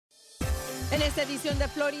En esta edición de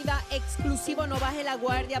Florida Exclusivo, no baje la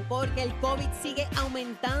guardia porque el COVID sigue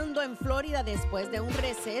aumentando en Florida después de un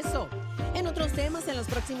receso. En otros temas, en los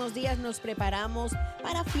próximos días nos preparamos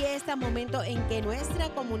para fiesta, momento en que nuestra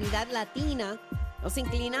comunidad latina nos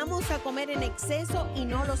inclinamos a comer en exceso y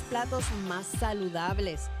no los platos más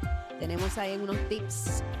saludables. Tenemos ahí unos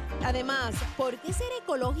tips. Además, ¿por qué ser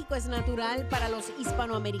ecológico es natural para los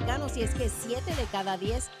hispanoamericanos? Y es que 7 de cada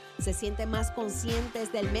 10 se sienten más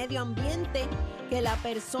conscientes del medio ambiente que la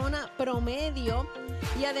persona promedio.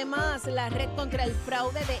 Y además, la Red contra el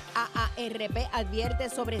Fraude de AARP advierte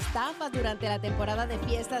sobre estafas durante la temporada de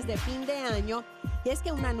fiestas de fin de año. Y es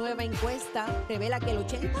que una nueva encuesta revela que el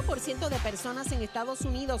 80% de personas en Estados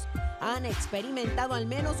Unidos han experimentado al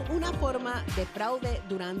menos una forma de fraude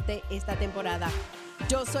durante esta temporada.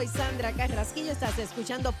 Yo soy Sandra Carrasquillo, estás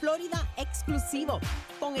escuchando Florida Exclusivo.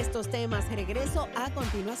 Con estos temas regreso a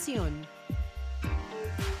continuación.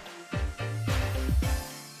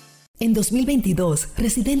 En 2022,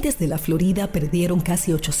 residentes de la Florida perdieron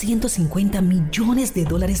casi $850 millones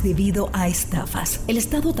debido a estafas. El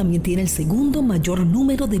estado también tiene el segundo mayor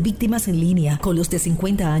número de víctimas en línea, con los de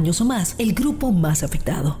 50 años o más, el grupo más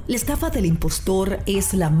afectado. La estafa del impostor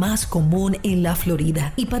es la más común en la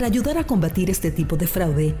Florida, y para ayudar a combatir este tipo de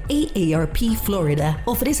fraude, AARP Florida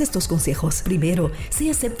ofrece estos consejos. Primero, sea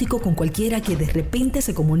escéptico con cualquiera que de repente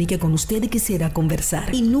se comunique con usted y quisiera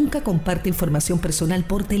conversar, y nunca comparte información personal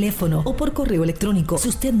por teléfono o por correo electrónico si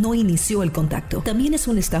usted no inició el contacto. También es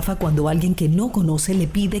una estafa cuando alguien que no conoce le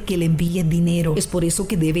pide que le envíe dinero. Es por eso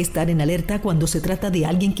que debe estar en alerta cuando se trata de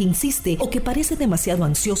alguien que insiste o que parece demasiado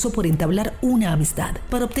ansioso por entablar una amistad.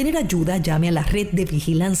 Para obtener ayuda, llame a la Red de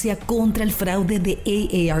Vigilancia contra el Fraude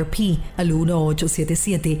de AARP al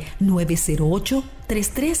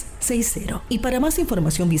 1877-908-3360. Y para más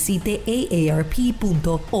información visite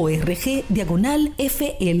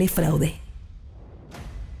aarp.org/FL-Fraude.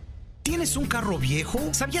 ¿Tienes un carro viejo?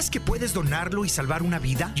 ¿Sabías que puedes donarlo y salvar una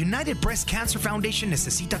vida? United Breast Cancer Foundation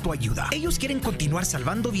necesita tu ayuda. Ellos quieren continuar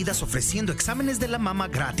salvando vidas ofreciendo exámenes de la mama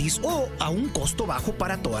gratis o a un costo bajo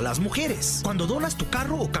para todas las mujeres. Cuando donas tu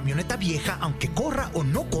carro o camioneta vieja, aunque corra o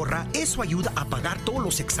no corra, eso ayuda a pagar todos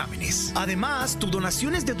los exámenes. Además, tu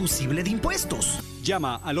donación es deducible de impuestos.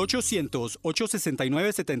 Llama al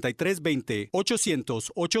 800-869-7320,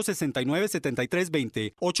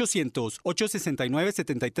 800-869-7320,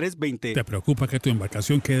 800-869-7320. ¿Te preocupa que tu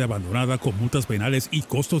embarcación quede abandonada con multas penales y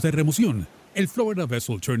costos de remoción? El Florida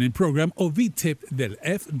Vessel Turning Program o VTIP del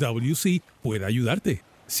FWC puede ayudarte.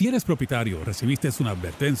 Si eres propietario, recibiste una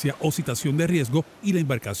advertencia o citación de riesgo y la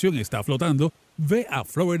embarcación está flotando, ve a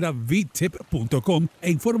floridavtip.com e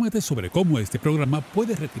infórmate sobre cómo este programa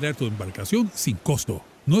puede retirar tu embarcación sin costo.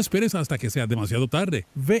 No esperes hasta que sea demasiado tarde.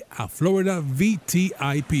 Ve a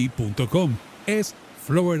floridavtip.com. Es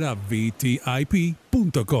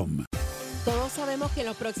floridavtip.com. Todos sabemos que en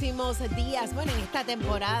los próximos días, en esta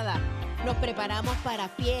temporada, nos preparamos para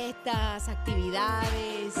fiestas,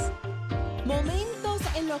 actividades, momentos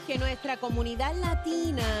en los que nuestra comunidad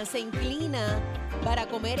latina se inclina para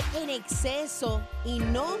comer en exceso y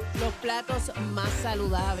no los platos más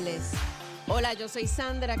saludables. Hola, yo soy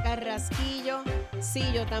Sandra Carrasquillo. Sí,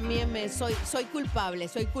 yo también soy culpable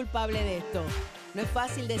de esto. No es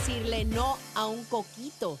fácil decirle no a un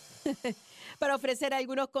coquito. Para ofrecer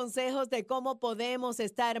algunos consejos de cómo podemos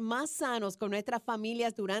estar más sanos con nuestras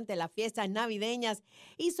familias durante las fiestas navideñas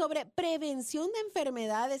y sobre prevención de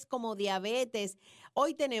enfermedades como diabetes.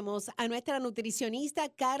 Hoy tenemos a nuestra nutricionista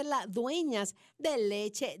Carla Dueñas de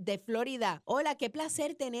Leche de Florida. Hola, qué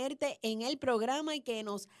placer tenerte en el programa y que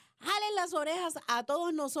nos jalen las orejas a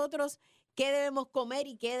todos nosotros qué debemos comer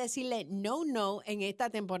y qué decirle no en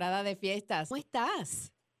esta temporada de fiestas. ¿Cómo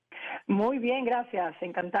estás? Muy bien, gracias.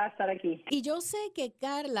 Encantada de estar aquí. Y yo sé que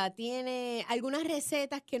Carla tiene algunas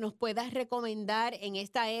recetas que nos puedas recomendar en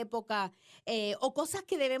esta época o cosas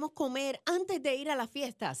que debemos comer antes de ir a las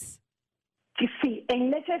fiestas. Sí,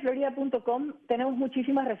 en lechedeflorida.com tenemos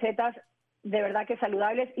muchísimas recetas de verdad que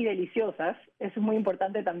saludables y deliciosas. Eso es muy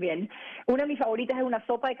importante también. Una de mis favoritas es una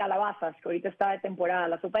sopa de calabazas, que ahorita está de temporada.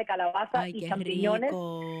 La sopa de calabaza y champiñones.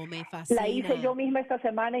 Rico, me fascina. La hice yo misma esta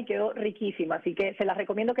semana y quedó riquísima. Así que se las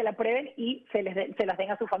recomiendo que la prueben y se las den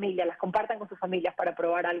a su familia, las compartan con sus familias para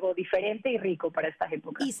probar algo diferente y rico para estas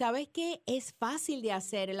épocas. Y ¿sabes qué? Es fácil de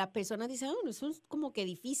hacer. Las personas dicen, eso es como que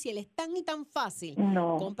difícil. Es tan y tan fácil.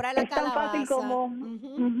 No, comprar la calabaza. Tan fácil como...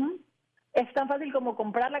 Es tan fácil como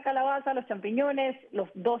comprar la calabaza, los champiñones, los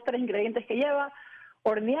 2-3 ingredientes que lleva,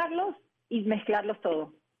 hornearlos y mezclarlos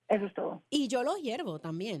todo. Eso es todo. Y yo los hiervo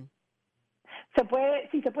también. Se puede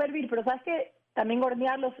hervir, pero ¿sabes qué? También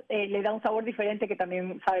hornearlos le da un sabor diferente que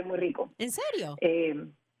también sabe muy rico. ¿En serio?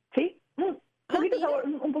 Sí.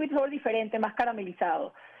 un poquito sabor diferente, más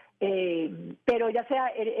caramelizado. Pero ya sea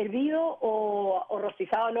hervido o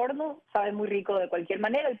rostizado al horno, sabe muy rico de cualquier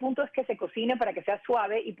manera. El punto es que se cocine para que sea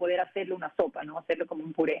suave y poder hacerlo una sopa, no hacerlo como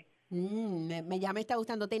un puré. Ya me está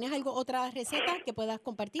gustando. ¿Tienes otra receta que puedas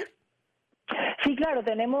compartir? Sí, claro,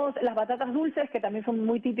 tenemos las batatas dulces, que también son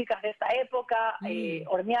muy típicas de esta época,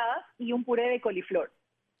 horneadas, y un puré de coliflor.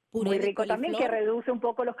 Muy rico también, que reduce un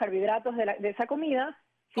poco los carbohidratos de esa comida,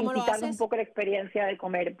 sin quitarle un poco la experiencia de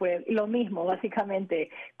comer. Pues lo mismo, básicamente,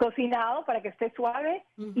 cocinado para que esté suave,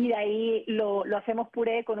 y de ahí lo hacemos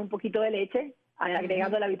puré con un poquito de leche,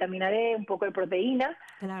 agregando la vitamina D, un poco de proteína,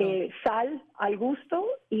 sal al gusto,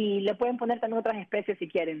 y le pueden poner también otras especies si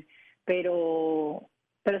quieren, pero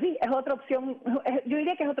sí, es otra opción. Yo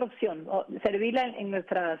diría que es otra opción, servirla en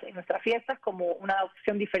nuestras fiestas como una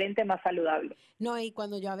opción diferente, más saludable. No, y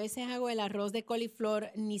cuando yo a veces hago el arroz de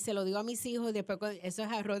coliflor, ni se lo digo a mis hijos, y después eso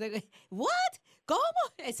es arroz de... ¿What? ¿Cómo?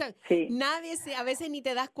 Eso, sí. A veces ni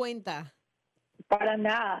te das cuenta. Para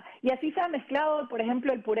nada. Y así se ha mezclado, por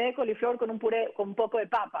ejemplo, el puré de coliflor con un puré con un poco de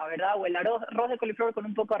papa, ¿verdad? O el arroz de coliflor con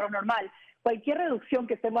un poco de arroz normal. Cualquier reducción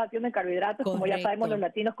que estemos haciendo en carbohidratos, como ya sabemos, los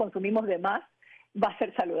latinos consumimos de más, va a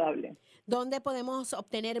ser saludable. ¿Dónde podemos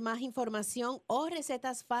obtener más información o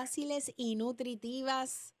recetas fáciles y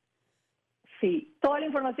nutritivas? Sí, toda la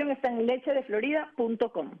información está en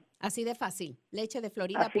lechedeflorida.com. Así de fácil,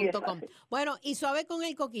 lechedeflorida.com. Bueno, y suave con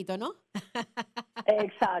el coquito, ¿no?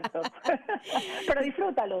 Exacto. Pero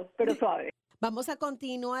disfrútalo, pero suave. Vamos a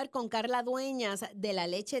continuar con Carla Dueñas de la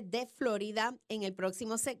Leche de Florida en el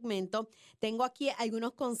próximo segmento. Tengo aquí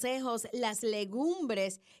algunos consejos. Las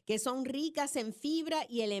legumbres, que son ricas en fibra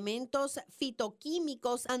y elementos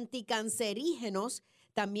fitoquímicos anticancerígenos,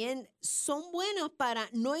 también son buenos para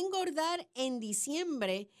no engordar en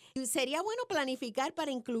diciembre. Sería bueno planificar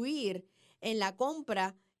para incluir en la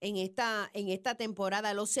compra en esta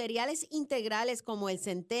temporada los cereales integrales como el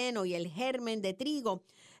centeno y el germen de trigo,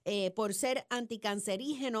 por ser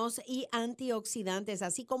anticancerígenos y antioxidantes,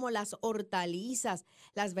 así como las hortalizas,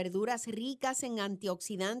 las verduras ricas en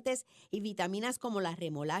antioxidantes y vitaminas como la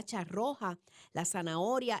remolacha roja, la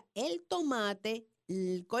zanahoria, el tomate,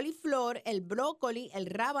 el coliflor, el brócoli, el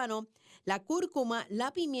rábano, la cúrcuma,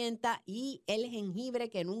 la pimienta y el jengibre,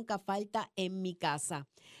 que nunca falta en mi casa.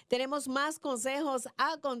 Tenemos más consejos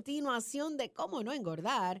a continuación de cómo no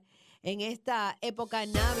engordar en esta época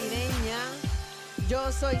navideña.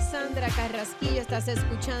 Yo soy Sandra Carrasquillo, estás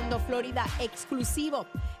escuchando Florida Exclusivo.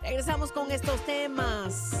 Regresamos con estos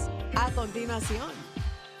temas a continuación.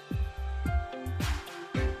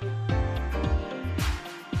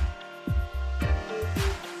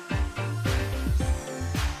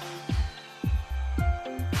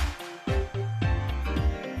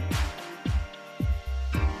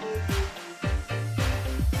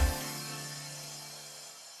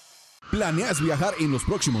 ¿Planeas viajar en los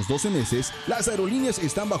próximos 12 meses? Las aerolíneas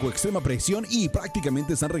están bajo extrema presión y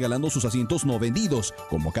prácticamente están regalando sus asientos no vendidos.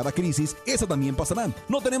 Como cada crisis, esa también pasará.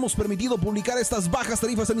 No tenemos permitido publicar estas bajas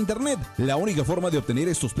tarifas en internet. La única forma de obtener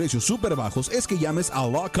estos precios súper bajos es que llames a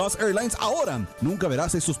Low Cost Airlines ahora. Nunca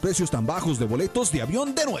verás estos precios tan bajos de boletos de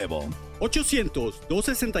avión de nuevo.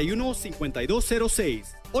 800-261-5206.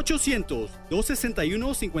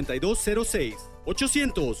 800-261-5206.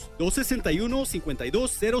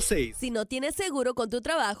 800-261-5206. Si no tienes seguro con tu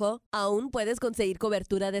trabajo, aún puedes conseguir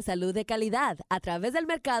cobertura de salud de calidad a través del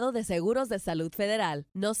mercado de seguros de salud federal.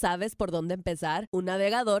 ¿No sabes por dónde empezar? Un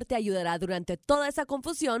navegador te ayudará durante toda esa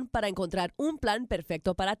confusión para encontrar un plan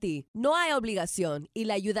perfecto para ti. No hay obligación y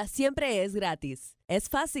la ayuda siempre es gratis. Es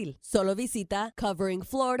fácil, solo visita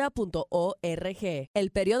coveringflorida.org.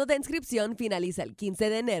 El periodo de inscripción finaliza el 15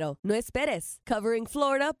 de enero. No esperes,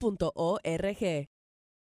 coveringflorida.org.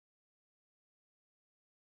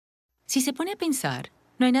 Si se pone a pensar,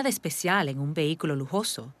 no hay nada especial en un vehículo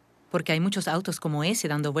lujoso, porque hay muchos autos como ese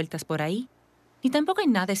dando vueltas por ahí. Ni tampoco hay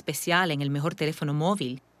nada especial en el mejor teléfono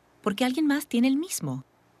móvil, porque alguien más tiene el mismo.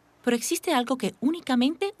 Pero existe algo que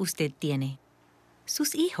únicamente usted tiene: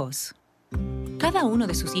 sus hijos. Cada uno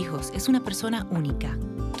de sus hijos es una persona única,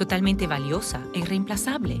 totalmente valiosa e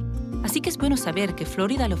irreemplazable. Así que es bueno saber que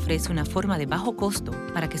Florida le ofrece una forma de bajo costo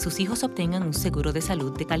para que sus hijos obtengan un seguro de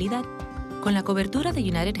salud de calidad. Con la cobertura de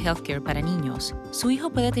United Healthcare para niños, su hijo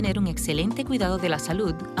puede tener un excelente cuidado de la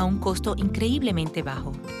salud a un costo increíblemente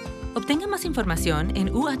bajo. Obtenga más información en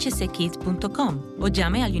uhckids.com o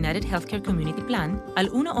llame al United Healthcare Community Plan al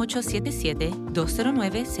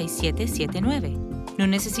 1-877-209-6779. No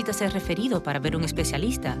necesita ser referido para ver un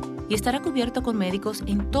especialista y estará cubierto con médicos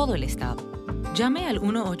en todo el estado. Llame al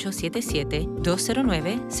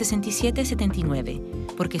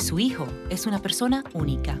 1-877-209-6779 porque su hijo es una persona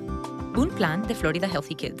única. Un plan de Florida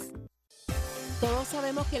Healthy Kids. Todos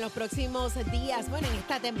sabemos que en los próximos días, bueno, en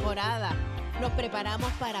esta temporada, nos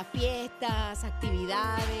preparamos para fiestas,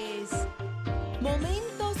 actividades,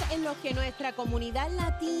 momentos en los que nuestra comunidad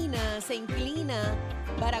latina se inclina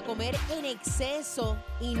para comer en exceso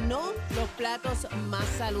y no los platos más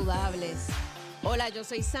saludables. Hola, yo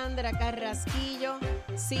soy Sandra Carrasquillo.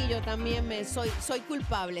 Sí, yo también soy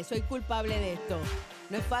culpable de esto.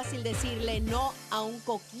 No es fácil decirle no a un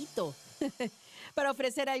coquito. Para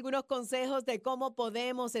ofrecer algunos consejos de cómo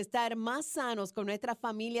podemos estar más sanos con nuestras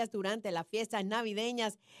familias durante las fiestas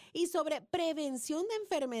navideñas y sobre prevención de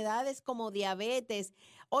enfermedades como diabetes.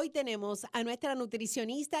 Hoy tenemos a nuestra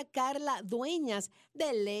nutricionista Carla Dueñas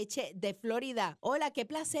de Leche de Florida. Hola, qué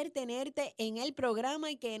placer tenerte en el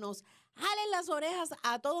programa y que nos jalen las orejas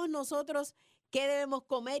a todos nosotros qué debemos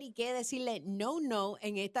comer y qué decirle no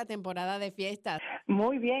en esta temporada de fiestas.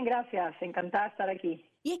 Muy bien, gracias. Encantada de estar aquí.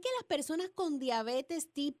 Y es que las personas con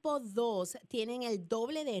diabetes tipo 2 tienen el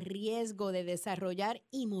doble de riesgo de desarrollar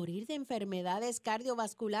y morir de enfermedades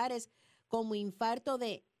cardiovasculares como infarto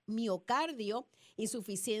de miocardio,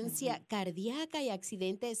 insuficiencia cardíaca y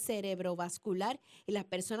accidente cerebrovascular. Y las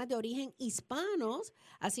personas de origen hispanos,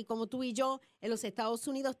 así como tú y yo, en los Estados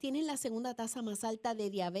Unidos tienen la segunda tasa más alta de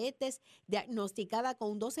diabetes diagnosticada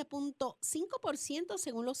con un 12.5%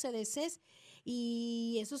 según los CDCs.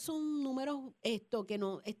 Y esos son números que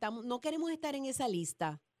no queremos estar en esa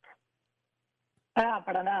lista.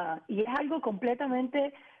 Para nada. Y es algo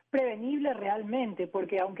completamente prevenible realmente,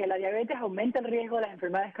 porque aunque la diabetes aumenta el riesgo de las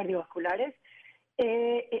enfermedades cardiovasculares,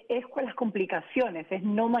 es con las complicaciones, es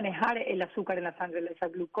no manejar el azúcar en la sangre, esa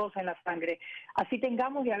glucosa en la sangre. Así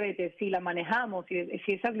tengamos diabetes, si la manejamos,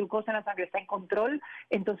 si esa glucosa en la sangre está en control,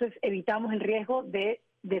 entonces evitamos el riesgo de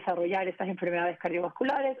desarrollar estas enfermedades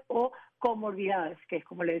cardiovasculares o comorbidades, que es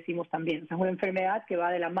como le decimos también. O sea, es una enfermedad que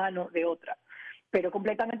va de la mano de otra, pero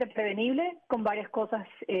completamente prevenible con varias cosas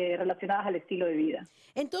relacionadas al estilo de vida.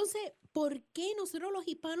 Entonces, ¿por qué nosotros los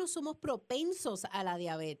hispanos somos propensos a la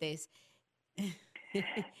diabetes?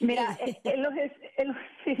 Mira,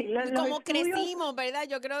 como crecimos, ¿verdad?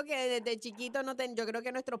 Yo creo que desde chiquitos yo creo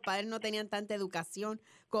que nuestros padres no tenían tanta educación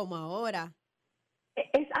como ahora.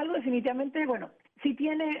 Es algo definitivamente, bueno, sí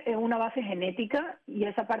tiene una base genética y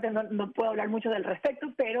esa parte no puedo hablar mucho del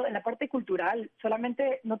respecto, pero en la parte cultural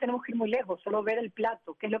solamente no tenemos que ir muy lejos, solo ver el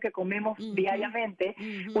plato, qué es lo que comemos diariamente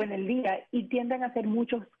o en el día, y tienden a ser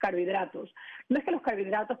muchos carbohidratos. No es que los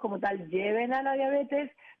carbohidratos como tal lleven a la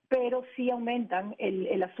diabetes, pero sí aumentan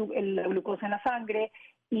la glucosa en la sangre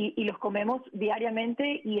y los comemos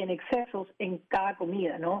diariamente y en excesos en cada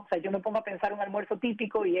comida, ¿no? O sea, yo me pongo a pensar un almuerzo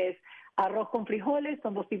típico y es arroz con frijoles,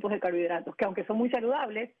 son 2 tipos de carbohidratos, que aunque son muy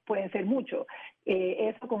saludables, pueden ser mucho.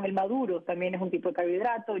 Eso con el maduro también es un tipo de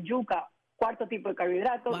carbohidrato, yuca, 4 tipos de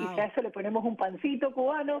carbohidratos, y si a eso le ponemos un pancito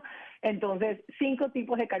cubano, entonces 5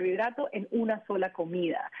 tipos de carbohidratos en una sola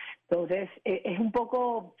comida. Entonces, es un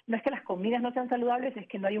poco, no es que las comidas no sean saludables, es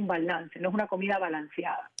que no hay un balance, no es una comida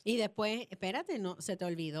balanceada. Y después, espérate, no se te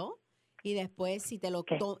olvidó, y después si te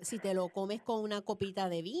lo comes con una copita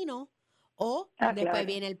de vino, o después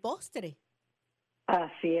viene el postre.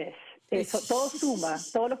 Así es. Eso, todo suma,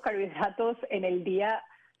 todos los carbohidratos en el día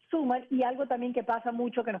suman, y algo también que pasa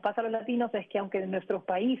mucho, que nos pasa a los latinos, es que aunque en nuestros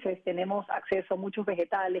países tenemos acceso a muchos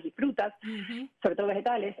vegetales y frutas, sobre todo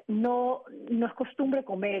vegetales, no es costumbre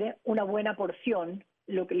comer una buena porción.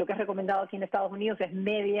 Lo que es recomendado aquí en Estados Unidos es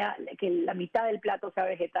que la mitad del plato sea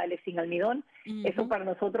vegetales sin almidón. Eso para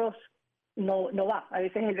nosotros no va. A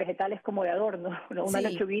veces el vegetal es como de adorno, una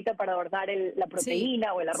lechuguita para adornar la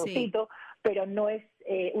proteína o el arrocito, pero no es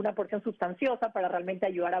una porción sustanciosa para realmente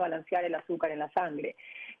ayudar a balancear el azúcar en la sangre.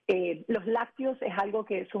 Los lácteos es algo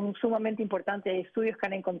que son sumamente importantes. Hay estudios que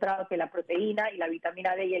han encontrado que la proteína y la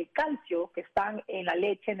vitamina D y el calcio que están en la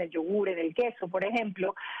leche, en el yogur, en el queso, por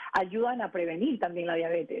ejemplo, ayudan a prevenir también la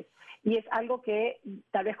diabetes. Y es algo que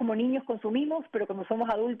tal vez como niños consumimos, pero como somos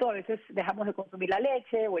adultos a veces dejamos de consumir la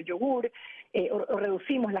leche o el yogur, o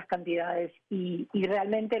reducimos las cantidades. Y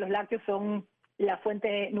realmente los lácteos son la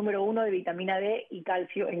fuente número 1 de vitamina D y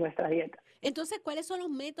calcio en nuestra dieta. Entonces, ¿cuáles son los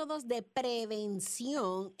métodos de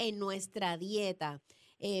prevención en nuestra dieta?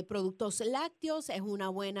 Productos lácteos es una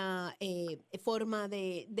buena forma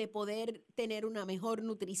de poder tener una mejor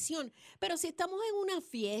nutrición. Pero si estamos en una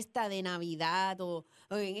fiesta de Navidad o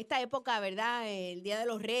en esta época, ¿verdad? El Día de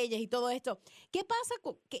los Reyes y todo esto, ¿qué pasa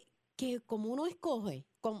que como uno escoge?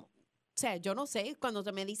 O sea, yo no sé, cuando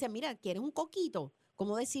se me dice, mira, ¿quieres un coquito?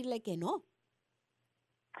 ¿Cómo decirle que no?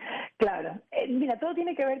 Claro. Mira, todo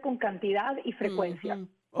tiene que ver con cantidad y frecuencia.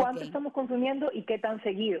 ¿Cuánto estamos consumiendo y qué tan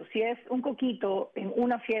seguido? Si es un coquito en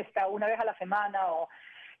una fiesta, una vez a la semana, o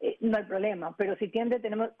no hay problema. Pero si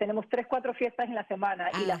tenemos 3, 4 fiestas en la semana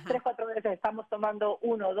y las 3, 4 veces estamos tomando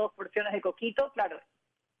 1 o 2 porciones de coquito, claro,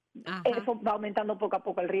 eso va aumentando poco a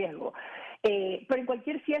poco el riesgo. Pero en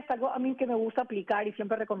cualquier fiesta, algo a mí que me gusta aplicar y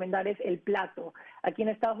siempre recomendar es el plato. Aquí en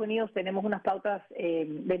Estados Unidos tenemos unas pautas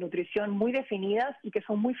de nutrición muy definidas y que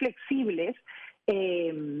son muy flexibles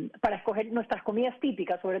para escoger nuestras comidas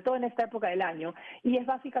típicas, sobre todo en esta época del año. Y es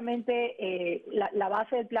básicamente la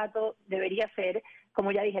base del plato debería ser,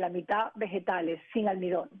 como ya dije, la mitad vegetales, sin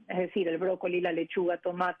almidón. Es decir, el brócoli, la lechuga,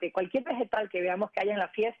 tomate, cualquier vegetal que veamos que haya en la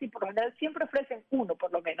fiesta, y por lo general siempre ofrecen uno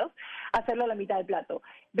por lo menos, hacerlo a la mitad del plato.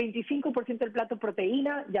 25% del plato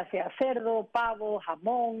proteína, ya sea cerdo, pavo,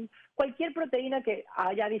 jamón, cualquier proteína que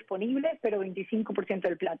haya disponible, pero 25%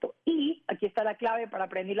 del plato. Y aquí está la clave para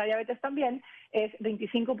prevenir la diabetes también, es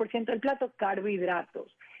 25% del plato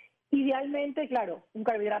carbohidratos. Idealmente, claro, un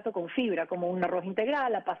carbohidrato con fibra, como un arroz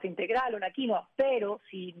integral, la pasta integral, una quinoa, pero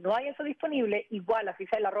si no hay eso disponible, igual, así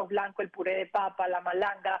sea el arroz blanco, el puré de papa, la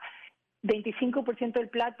malanga, 25% del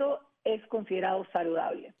plato es considerado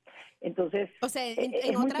saludable. Entonces, o sea,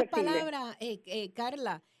 en otras palabras,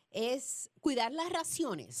 Carla, es cuidar las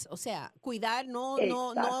raciones, o sea, cuidar, no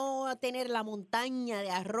tener la montaña de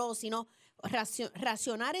arroz, sino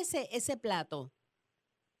racionar ese plato.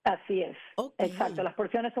 Así es, exacto. Las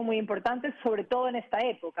porciones son muy importantes, sobre todo en esta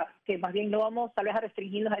época, que más bien no vamos tal vez a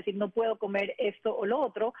restringirnos a decir no puedo comer esto o lo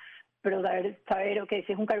otro, pero saber, ok,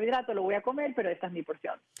 si es un carbohidrato lo voy a comer, pero esta es mi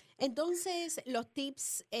porción. Entonces, los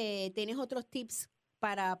tips, ¿tienes otros tips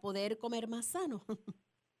para poder comer más sano?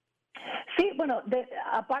 Sí, bueno,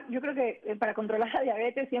 yo creo que para controlar la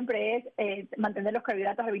diabetes siempre es mantener los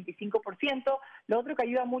carbohidratos al 25%. Lo otro que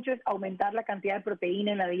ayuda mucho es aumentar la cantidad de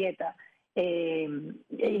proteína en la dieta.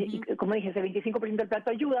 Y como dije, ese 25% del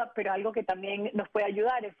plato ayuda, pero algo que también nos puede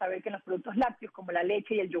ayudar es saber que en los productos lácteos como la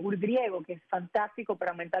leche y el yogur griego, que es fantástico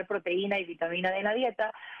para aumentar proteína y vitamina D en la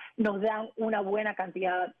dieta, nos dan una buena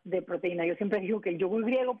cantidad de proteína. Yo siempre digo que el yogur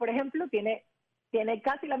griego, por ejemplo, tiene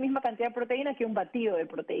casi la misma cantidad de proteína que un batido de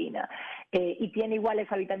proteína y tiene igual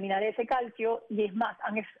esa vitamina D, ese calcio, y es más,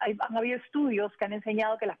 han habido estudios que han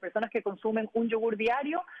enseñado que las personas que consumen un yogur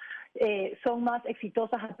diario son más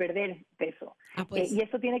exitosas al perder peso. Y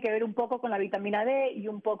esto tiene que ver un poco con la vitamina D y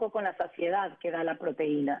un poco con la saciedad que da la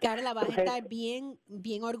proteína. Carla, vas a estar bien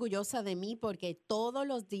orgullosa de mí porque todos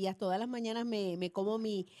los días, todas las mañanas me como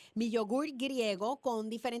mi yogur griego con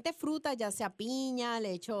diferentes frutas, ya sea piña,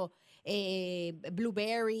 le echo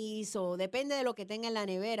blueberries o depende de lo que tenga en la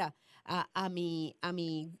nevera a mi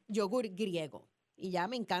yogur griego. Y ya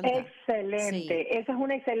me encanta. Excelente. Sí. Esa es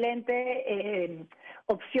una excelente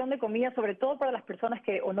opción de comida, sobre todo para las personas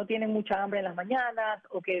que o no tienen mucha hambre en las mañanas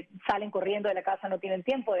o que salen corriendo de la casa, no tienen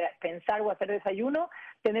tiempo de pensar o hacer desayuno.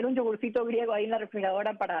 Tener un yogurcito griego ahí en la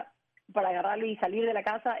refrigeradora para agarrarlo y salir de la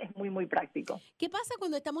casa es muy, muy práctico. ¿Qué pasa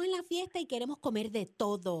cuando estamos en la fiesta y queremos comer de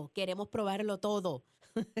todo? Queremos probarlo todo.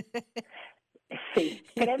 Sí,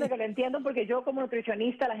 créeme que lo entiendo porque yo como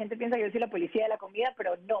nutricionista la gente piensa que yo soy la policía de la comida,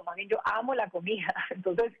 pero no, más bien yo amo la comida,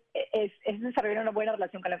 entonces es desarrollar una buena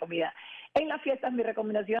relación con la comida. En las fiestas mi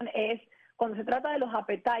recomendación es cuando se trata de los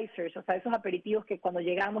appetizers, o sea, esos aperitivos que cuando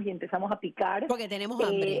llegamos y empezamos a picar. Porque tenemos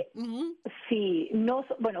hambre. Sí,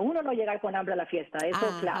 bueno, uno no llegar con hambre a la fiesta, eso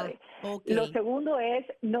es clave. Okay. Lo segundo es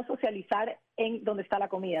no socializar en donde está la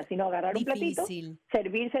comida, sino agarrar un platito,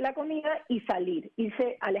 servirse la comida y salir,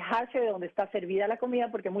 alejarse de donde está servida la comida,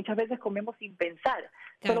 porque muchas veces comemos sin pensar,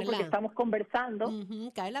 Carla, solo porque estamos conversando.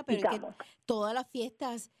 Carla, pero es que todas las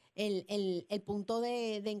fiestas, el punto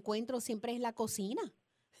de encuentro siempre es la cocina.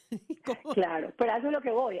 Claro, pero a eso es lo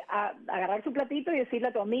que voy, a agarrar su platito y decirle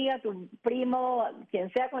a tu amiga, a tu primo,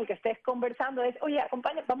 quien sea con el que estés conversando, oye,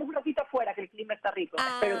 acompaña, vamos un ratito afuera que el clima está rico.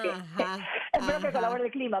 Espero que colabore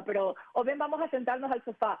el clima, pero o bien vamos a sentarnos al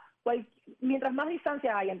sofá. Mientras más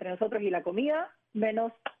distancia hay entre nosotros y la comida,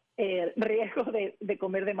 menos riesgo de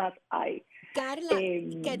comer de más hay. Carla,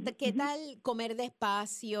 ¿qué tal comer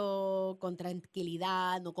despacio, con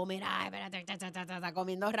tranquilidad, no comer,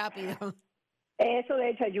 comiendo rápido? Eso de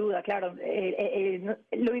hecho ayuda, claro.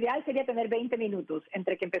 Lo ideal sería tener 20 minutos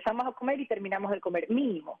entre que empezamos a comer y terminamos de comer,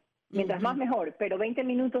 mínimo. Mientras más mejor, pero 20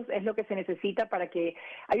 minutos es lo que se necesita para que...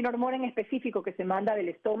 Hay una hormona en específico que se manda del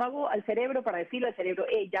estómago al cerebro para decirle al cerebro,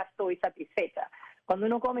 ya estoy satisfecha. Cuando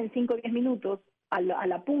uno come en 5 o 10 minutos,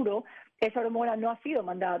 al apuro, esa hormona no ha sido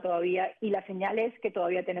mandada todavía y la señal es que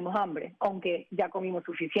todavía tenemos hambre, aunque ya comimos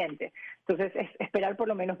suficiente. Entonces, es esperar por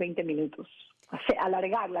lo menos 20 minutos,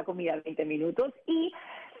 alargar la comida 20 minutos y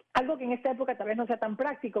algo que en esta época tal vez no sea tan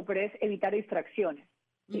práctico, pero es evitar distracciones.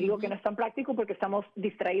 Y digo que no es tan práctico porque estamos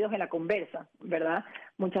distraídos en la conversa, ¿verdad?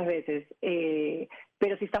 Muchas veces.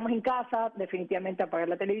 Pero si estamos en casa, definitivamente apagar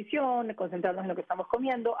la televisión, concentrarnos en lo que estamos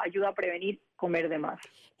comiendo, ayuda a prevenir comer de más.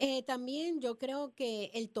 También yo creo que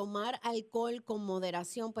el tomar alcohol con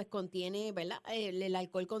moderación, pues contiene, ¿verdad? El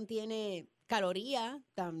alcohol contiene calorías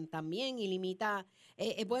también y limita,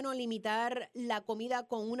 es bueno limitar la comida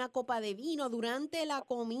con una copa de vino durante la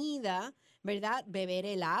comida, ¿verdad? Beber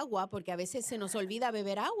el agua, porque a veces se nos olvida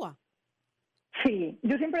beber agua. Sí,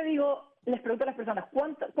 yo siempre digo, les pregunto a las personas,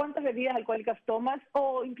 ¿cuántas bebidas alcohólicas tomas?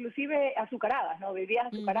 O inclusive azucaradas, ¿no? Bebidas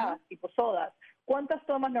azucaradas, tipo sodas. ¿Cuántas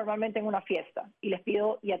tomas normalmente en una fiesta? Y les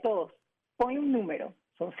pido, y a todos, pon un número.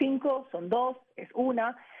 Son 5, son 2, es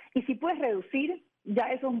una. Y si puedes reducir, ya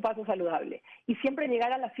eso es un paso saludable. Y siempre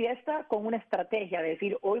llegar a la fiesta con una estrategia de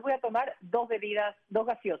decir, hoy voy a tomar 2 bebidas, 2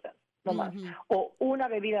 gaseosas, no más. O una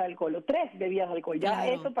bebida de alcohol, o 3 bebidas de alcohol. Ya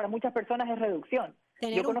eso para muchas personas es reducción.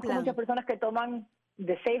 Yo conozco muchas personas que toman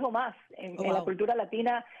de 6 o más. En la cultura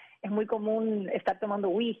latina es muy común estar tomando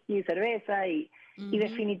whisky, cerveza y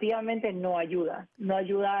definitivamente no ayuda. No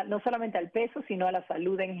ayuda no solamente al peso, sino a la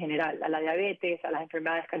salud en general, a la diabetes, a las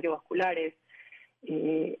enfermedades cardiovasculares.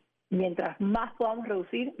 Mientras más podamos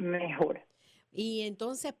reducir, mejor. Y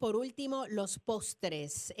entonces, por último, los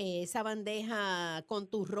postres, esa bandeja con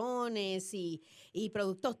turrones y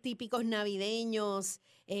productos típicos navideños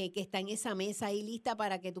que está en esa mesa ahí lista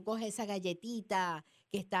para que tú coges esa galletita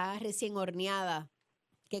que está recién horneada.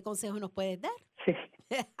 ¿Qué consejo nos puedes dar? Sí.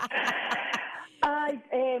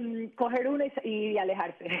 Coger una y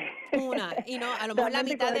alejarse. Una, y no, a lo mejor la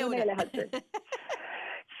mitad de una.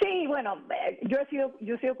 Sí, bueno, yo he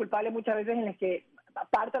sido culpable muchas veces en las que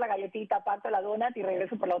parto la galletita, parto la donut y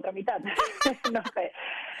regreso por la otra mitad. No sé.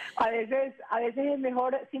 A veces es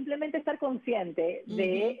mejor simplemente estar consciente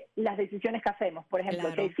de las decisiones que hacemos. Por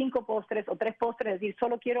ejemplo, si hay 5 postres o 3 postres, es decir,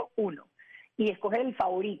 solo quiero uno y escoger el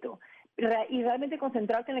favorito. Y realmente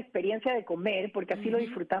concentrarte en la experiencia de comer, porque así lo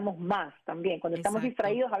disfrutamos más también. Cuando estamos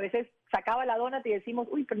distraídos, a veces sacaba la donut y decimos,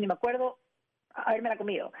 uy, pero ni me acuerdo habérmela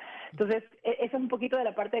comido. Entonces, eso es un poquito de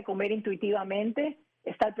la parte de comer intuitivamente,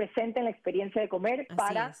 estar presente en la experiencia de comer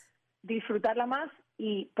para disfrutarla más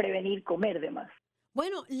y prevenir comer de más.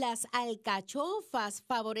 Bueno, las alcachofas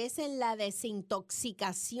favorecen la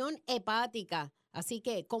desintoxicación hepática. Así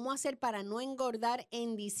que, ¿cómo hacer para no engordar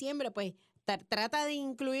en diciembre? Pues trata de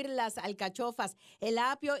incluir las alcachofas, el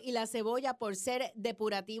apio y la cebolla por ser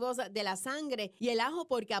depurativos de la sangre y el ajo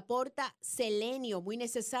porque aporta selenio, muy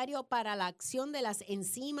necesario para la acción de las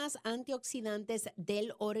enzimas antioxidantes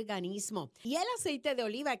del organismo. Y el aceite de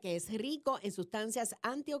oliva que es rico en sustancias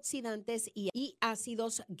antioxidantes y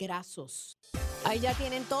ácidos grasos. Ahí ya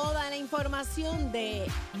tienen toda la información de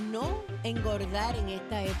no engordar en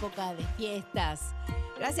esta época de fiestas.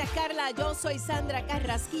 Gracias, Carla. Yo soy Sandra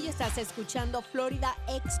Carrasquillo. Estás escuchando Florida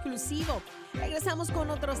Exclusivo. Regresamos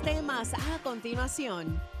con otros temas a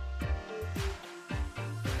continuación.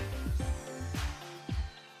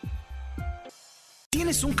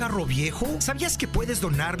 ¿Tienes un carro viejo? ¿Sabías que puedes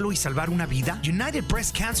donarlo y salvar una vida? United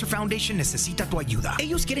Breast Cancer Foundation necesita tu ayuda.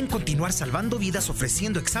 Ellos quieren continuar salvando vidas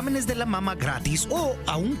ofreciendo exámenes de la mama gratis o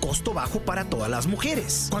a un costo bajo para todas las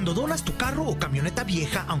mujeres. Cuando donas tu carro o camioneta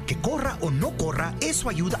vieja, aunque corra o no corra, eso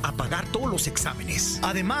ayuda a pagar todos los exámenes.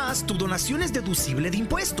 Además, tu donación es deducible de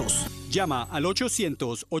impuestos. Llama al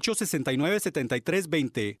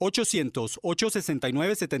 800-869-7320,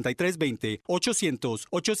 800-869-7320,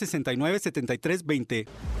 800-869-7320.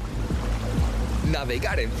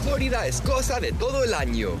 Navegar en Florida es cosa de todo el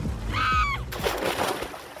año.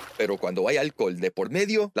 Pero cuando hay alcohol de por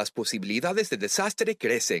medio, las posibilidades de desastre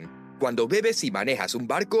crecen. Cuando bebes y manejas un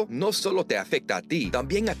barco, no solo te afecta a ti,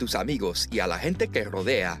 también a tus amigos y a la gente que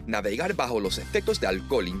rodea. Navegar bajo los efectos de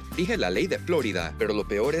alcohol infringe la ley de Florida, pero lo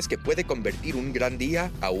peor es que puede convertir un gran día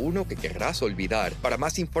a uno que querrás olvidar. Para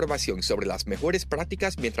más información sobre las mejores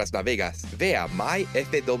prácticas mientras navegas, ve a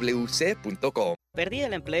myfwc.com. Perdí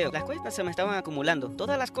el empleo, las cuentas se me estaban acumulando,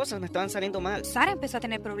 todas las cosas me estaban saliendo mal. Sara empezó a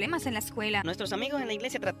tener problemas en la escuela. Nuestros amigos en la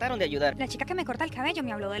iglesia trataron de ayudar. La chica que me corta el cabello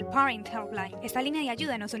me habló del Parent Helpline. Esta línea de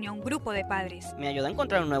ayuda nos unió a un grupo de padres. Me ayudó a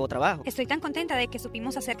encontrar un nuevo trabajo. Estoy tan contenta de que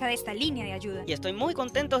supimos acerca de esta línea de ayuda. Y estoy muy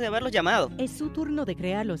contento de haberlos llamado. Es su turno de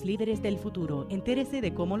crear los líderes del futuro. Entérese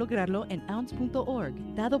de cómo lograrlo en ounce.org,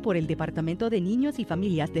 dado por el Departamento de Niños y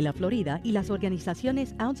Familias de la Florida y las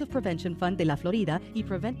organizaciones Ounce of Prevention Fund de la Florida y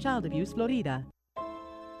Prevent Child Abuse Florida.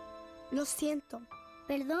 Lo siento.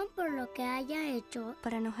 Perdón por lo que haya hecho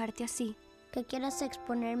para enojarte así. Que quieras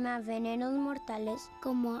exponerme a venenos mortales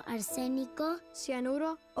como arsénico,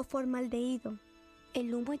 cianuro o formaldehído.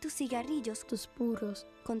 El humo de tus cigarrillos, tus puros,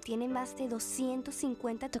 contienen más de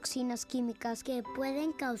 250 toxinas químicas que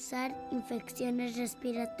pueden causar infecciones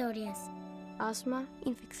respiratorias, asma,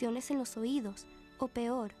 infecciones en los oídos o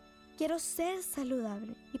peor. Quiero ser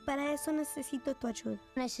saludable y para eso necesito tu ayuda.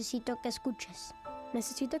 Necesito que escuches.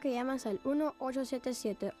 Necesito que llames al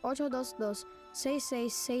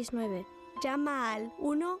 1-877-822-6669. Llama al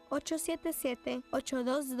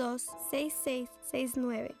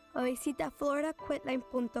 1-877-822-6669 o visita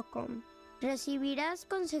floridaquitline.com. Recibirás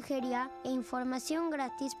consejería e información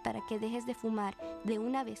gratis para que dejes de fumar de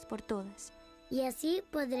una vez por todas. Y así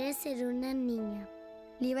podré ser una niña.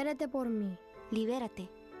 Libérate por mí. Libérate.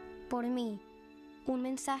 Por mí. Un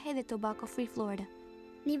mensaje de Tobacco Free Florida.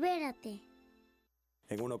 Libérate.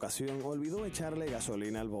 En una ocasión olvidó echarle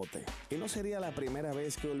gasolina al bote. Y no sería la primera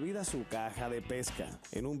vez que olvida su caja de pesca.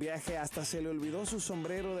 En un viaje hasta se le olvidó su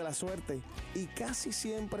sombrero de la suerte. Y casi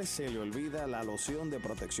siempre se le olvida la loción de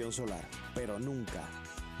protección solar. Pero nunca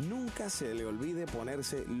se le olvide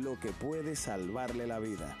ponerse lo que puede salvarle la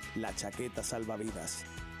vida. La chaqueta salvavidas.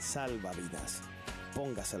 Salva vidas.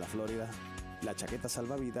 Póngase la Florida. La chaqueta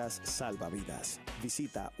salvavidas salva vidas.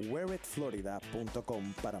 Visita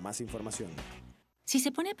wearitflorida.com para más información. Si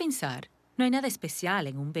se pone a pensar, no hay nada especial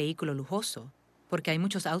en un vehículo lujoso, porque hay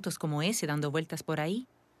muchos autos como ese dando vueltas por ahí.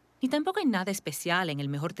 Ni tampoco hay nada especial en el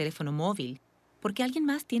mejor teléfono móvil, porque alguien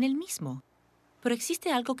más tiene el mismo. Pero existe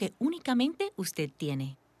algo que únicamente usted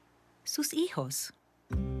tiene: sus hijos.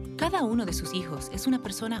 Cada uno de sus hijos es una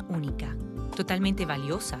persona única, totalmente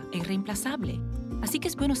valiosa e irreemplazable. Así que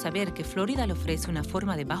es bueno saber que Florida le ofrece una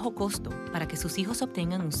forma de bajo costo para que sus hijos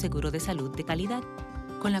obtengan un seguro de salud de calidad.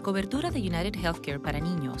 Con la cobertura de United Healthcare para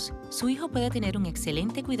niños, su hijo puede tener un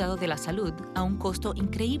excelente cuidado de la salud a un costo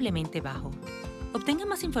increíblemente bajo. Obtenga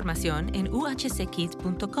más información en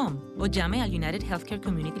uhckids.com o llame al United Healthcare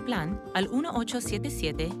Community Plan al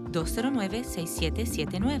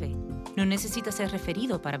 1-877-209-6779. No necesita ser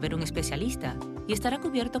referido para ver un especialista y estará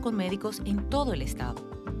cubierto con médicos en todo el estado.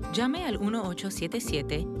 Llame al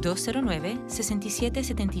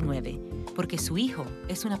 1-877-209-6779 porque su hijo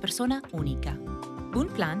es una persona única. Un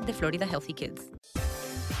plan de Florida Healthy Kids.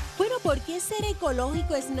 Bueno, ¿por qué ser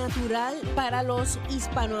ecológico es natural para los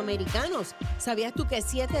hispanoamericanos? ¿Sabías tú que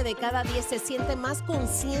 7 de cada 10 se sienten más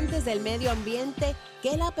conscientes del medio ambiente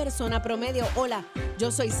que la persona promedio? Hola,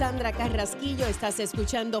 yo soy Sandra Carrasquillo, estás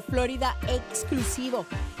escuchando Florida Exclusivo.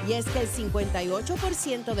 Y es que el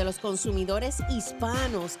 58% de los consumidores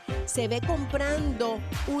hispanos se ve comprando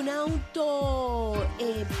un auto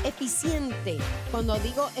eficiente. Cuando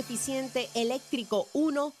digo eficiente, eléctrico,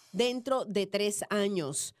 uno dentro de 3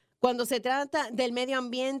 años. Cuando se trata del medio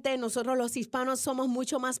ambiente, nosotros los hispanos somos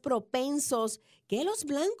mucho más propensos que los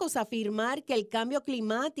blancos a afirmar que el cambio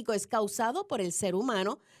climático es causado por el ser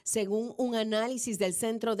humano, según un análisis del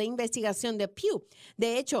Centro de Investigación de Pew.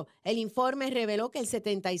 De hecho, el informe reveló que el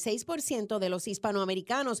 76% de los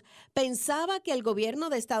hispanoamericanos pensaba que el gobierno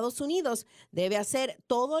de Estados Unidos debe hacer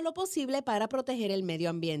todo lo posible para proteger el medio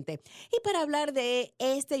ambiente. Y para hablar de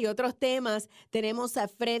este y otros temas, tenemos a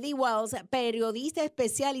Freddy Wells, periodista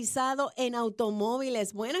especializado en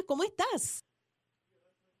automóviles. Buenas, ¿cómo estás?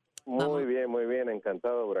 Muy bien,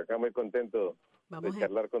 encantado por acá, muy contento de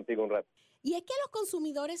charlar contigo un rato. Y es que los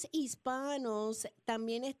consumidores hispanos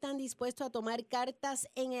también están dispuestos a tomar cartas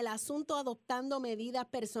en el asunto, adoptando medidas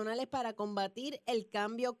personales para combatir el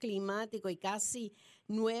cambio climático, y casi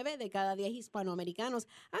 9 de cada 10 hispanoamericanos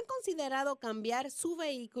han considerado cambiar su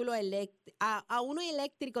vehículo a uno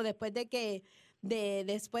eléctrico después de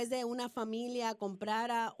una familia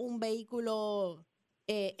comprara un vehículo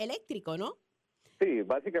eléctrico, ¿no? Sí,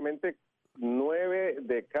 básicamente 9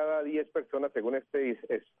 de cada 10 personas, según este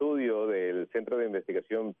estudio del Centro de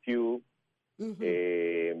Investigación Pew,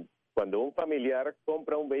 cuando un familiar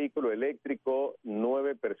compra un vehículo eléctrico,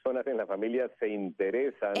 9 personas en la familia se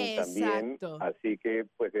interesan también, así que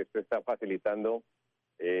pues esto está facilitando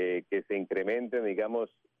que se incremente,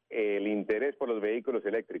 digamos, el interés por los vehículos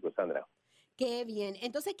eléctricos, Sandra. Qué bien.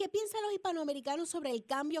 Entonces, ¿qué piensan los hispanoamericanos sobre el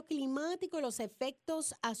cambio climático y los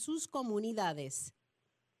efectos a sus comunidades?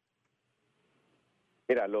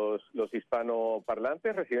 Mira, los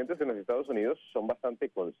hispanoparlantes residentes en los Estados Unidos son bastante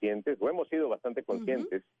conscientes, o hemos sido bastante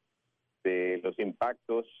conscientes de los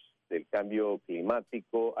impactos del cambio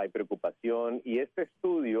climático. Hay preocupación, y este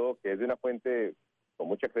estudio, que es de una fuente con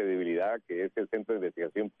mucha credibilidad, que es el Centro de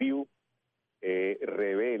Investigación Pew,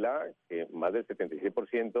 revela que más del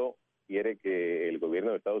 76% quiere que el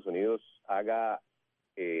gobierno de Estados Unidos haga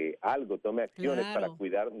algo, tome acciones para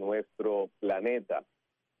cuidar nuestro planeta,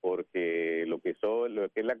 porque lo que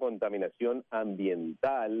es la contaminación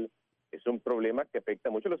ambiental es un problema que afecta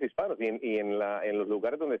mucho a los hispanos en los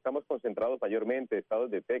lugares donde estamos concentrados mayormente,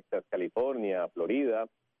 estados de Texas, California, Florida,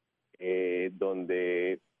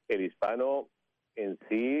 donde el hispano en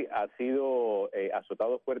sí ha sido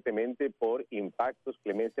azotado fuertemente por impactos,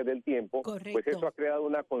 clemencias del tiempo. Correcto. Pues eso ha creado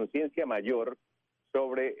una conciencia mayor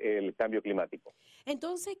sobre el cambio climático.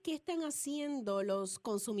 Entonces, ¿qué están haciendo los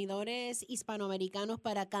consumidores hispanoamericanos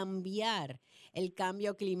para cambiar el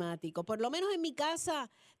cambio climático? Por lo menos en mi casa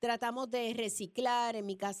tratamos de reciclar, en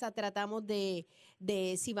mi casa tratamos de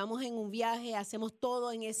si vamos en un viaje, hacemos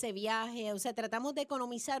todo en ese viaje, o sea, tratamos de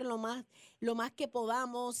economizar lo más que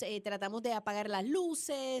podamos, tratamos de apagar las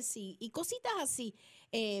luces y cositas así.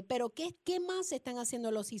 Pero ¿qué más están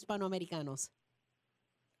haciendo los hispanoamericanos?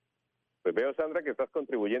 Pues veo, Sandra, que estás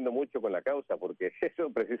contribuyendo mucho con la causa, porque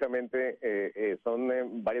eso precisamente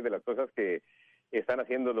son varias de las cosas que están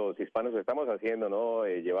haciendo los hispanos, estamos haciendo, ¿no?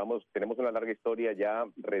 Tenemos una larga historia ya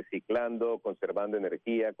reciclando, conservando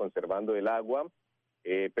energía, conservando el agua,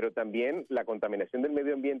 pero también la contaminación del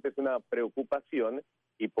medio ambiente es una preocupación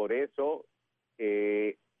y por eso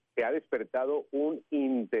se ha despertado un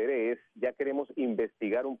interés, ya queremos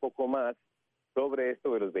investigar un poco más sobre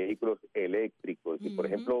esto de los vehículos eléctricos. Y por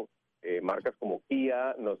ejemplo, marcas como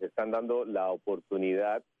Kia nos están dando la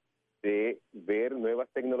oportunidad de ver nuevas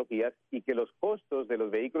tecnologías y que los costos de los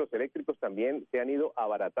vehículos eléctricos también se han ido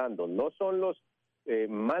abaratando. No son los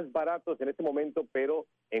más baratos en este momento, pero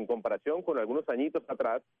en comparación con algunos añitos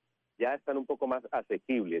atrás ya están un poco más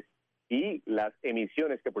asequibles. Y las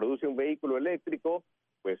emisiones que produce un vehículo eléctrico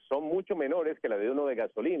pues son mucho menores que la de uno de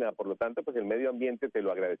gasolina, por lo tanto, pues el medio ambiente te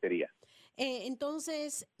lo agradecería.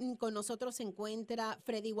 Entonces, con nosotros se encuentra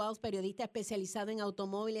Freddy Walsh, periodista especializado en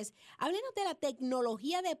automóviles. Háblenos de la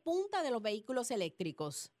tecnología de punta de los vehículos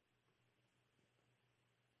eléctricos.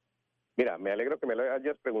 Mira, me alegro que me lo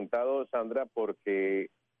hayas preguntado, Sandra,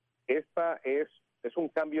 porque esta es un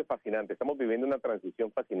cambio fascinante. Estamos viviendo una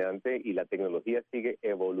transición fascinante y la tecnología sigue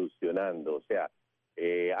evolucionando. O sea,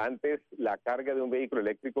 antes la carga de un vehículo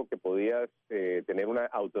eléctrico que podías tener una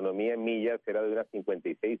autonomía en millas era de unas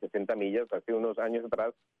 56, 60 millas hace unos años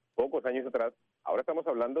atrás, pocos años atrás. Ahora estamos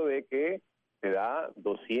hablando de que te da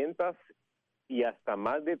 200 y hasta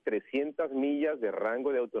más de 300 millas de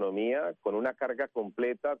rango de autonomía. Con una carga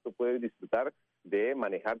completa tú puedes disfrutar de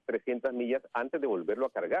manejar 300 millas antes de volverlo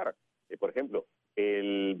a cargar. Por ejemplo,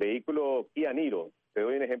 el vehículo Kia Niro, te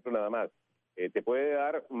doy un ejemplo nada más, te puede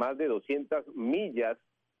dar más de 200 millas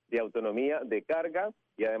de autonomía de carga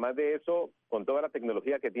y además de eso, con toda la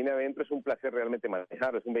tecnología que tiene adentro, es un placer realmente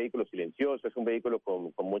manejarlo. Es un vehículo silencioso, es un vehículo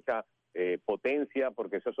con mucha potencia,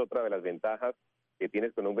 porque eso es otra de las ventajas que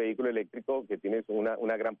tienes con un vehículo eléctrico, que tienes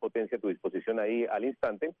una gran potencia a tu disposición ahí al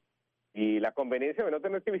instante. Y la conveniencia de no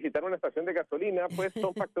tener que visitar una estación de gasolina, pues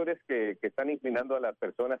son factores que están inclinando a las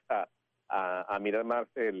personas a mirar más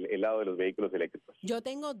el lado de los vehículos eléctricos. Yo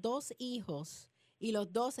tengo 2 hijos y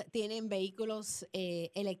los 2 tienen vehículos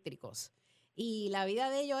eléctricos. Y la vida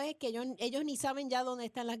de ellos es que ellos ni saben ya dónde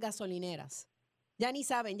están las gasolineras. Ya ni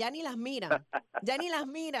saben, ya ni las miran. Ya ni las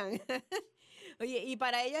miran. Oye, y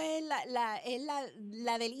para ellos es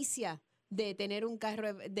la delicia de tener un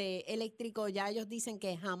carro de eléctrico. Ya ellos dicen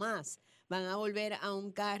que jamás van a volver a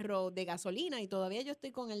un carro de gasolina y todavía yo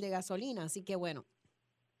estoy con el de gasolina. Así que bueno.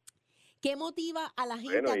 ¿Qué motiva a la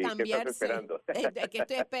gente a cambiarse? ¿Qué estás esperando? ¿Qué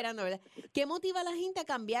estoy esperando, verdad? ¿Qué motiva a la gente a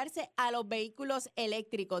cambiarse a los vehículos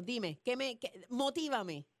eléctricos? Dime,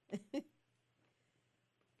 motívame.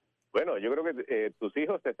 Bueno, yo creo que tus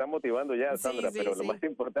hijos te están motivando ya, Sandra, pero lo más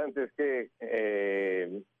importante es que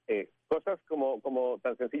cosas como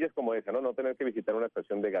tan sencillas como esa, ¿no? No tener que visitar una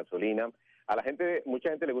estación de gasolina. A mucha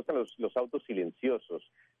gente le gustan los autos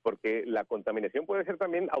silenciosos, porque la contaminación puede ser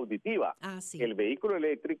también auditiva. Sí. El vehículo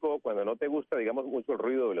eléctrico, cuando no te gusta, digamos, mucho el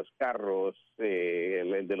ruido de los carros,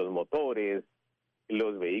 el de los motores,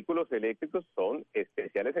 los vehículos eléctricos son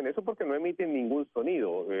especiales en eso porque no emiten ningún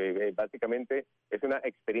sonido. Básicamente es una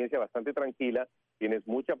experiencia bastante tranquila, tienes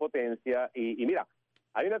mucha potencia y mira,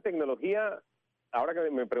 hay una tecnología, ahora que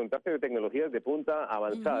me preguntaste de tecnologías de punta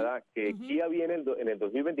avanzada, que Kia viene en el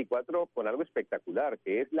 2024 con algo espectacular,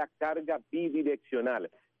 que es la carga bidireccional.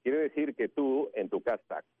 Quiere decir que tú en tu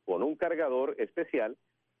casa con un cargador especial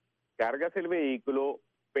cargas el vehículo,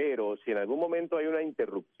 pero si en algún momento hay una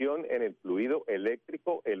interrupción en el fluido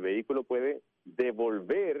eléctrico, el vehículo puede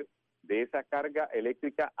devolver de esa carga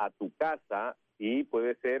eléctrica a tu casa y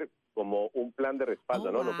puede ser como un plan de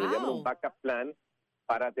respaldo, ¿no? Lo que le llaman un backup plan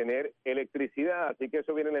para tener electricidad. Así que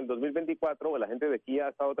eso viene en el 2024. La gente de Kia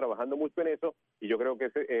ha estado trabajando mucho en eso y yo creo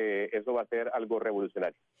que eso va a ser algo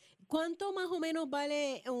revolucionario. ¿Cuánto más o menos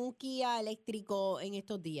vale un Kia eléctrico en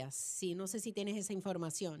estos días? Sí, no sé si tienes esa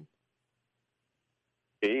información.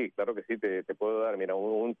 Sí, claro que sí, te puedo dar. Mira,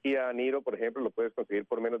 un Kia Niro, por ejemplo, lo puedes conseguir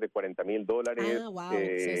por menos de $40,000. Ah, wow.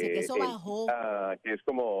 Que eso bajó. Que es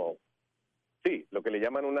como, sí, lo que le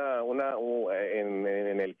llaman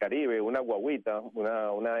en el Caribe, una guaguita,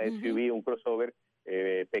 una SUV, un crossover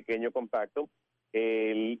pequeño, compacto.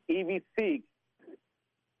 El EV6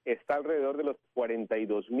 está alrededor de los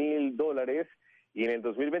 $42,000 y en el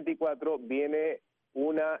 2024 viene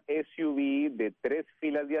una SUV de 3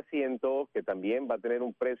 filas de asiento que también va a tener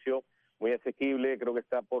un precio muy asequible, creo que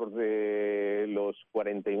está por los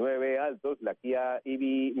 49 altos, la Kia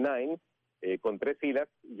EV9 con 3 filas.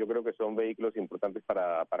 Yo creo que son vehículos importantes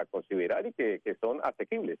para considerar y que son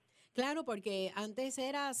asequibles. Claro, porque antes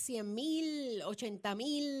era 100,000,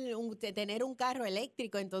 80,000 tener un carro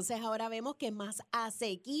eléctrico, entonces ahora vemos que es más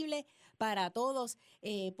asequible para todos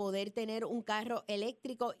poder tener un carro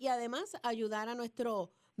eléctrico y además ayudar a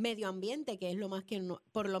nuestro medio ambiente, que es lo más que,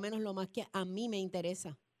 por lo menos lo más que a mí me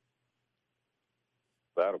interesa.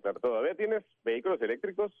 Claro. Todavía tienes vehículos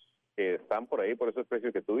eléctricos que están por ahí por esos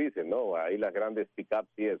precios que tú dices, ¿no? Ahí las grandes pickups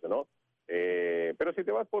y eso, ¿no? Pero si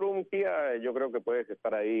te vas por un Kia, yo creo que puedes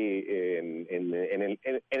estar ahí en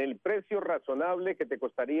el precio razonable que te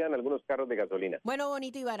costarían algunos carros de gasolina. Bueno,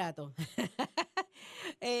 bonito y barato.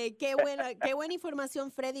 Qué buena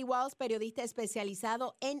información, Freddy Walls, periodista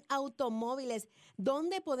especializado en automóviles.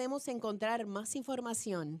 ¿Dónde podemos encontrar más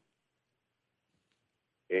información?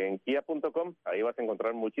 En kia.com, ahí vas a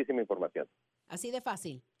encontrar muchísima información. Así de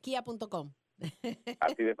fácil, kia.com.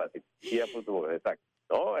 Así de fácil, kia.com, exacto.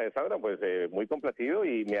 No, Sandra, pues muy complacido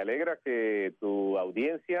y me alegra que tu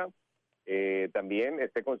audiencia también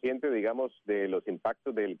esté consciente, digamos, de los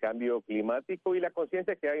impactos del cambio climático y la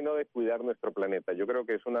conciencia que hay, ¿no?, de cuidar nuestro planeta. Yo creo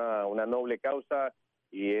que es una noble causa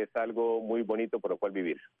y es algo muy bonito por lo cual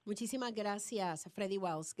vivir. Muchísimas gracias, Freddy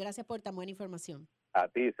Walls. Gracias por tan buena información. A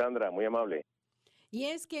ti, Sandra, muy amable. Y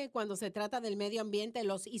es que cuando se trata del medio ambiente,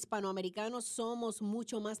 los hispanoamericanos somos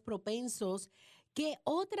mucho más propensos que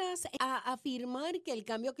otras a afirmar que el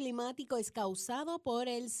cambio climático es causado por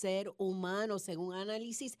el ser humano, según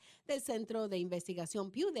análisis del Centro de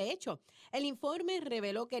Investigación Pew. De hecho, el informe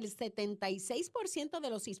reveló que el 76% de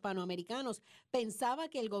los hispanoamericanos pensaba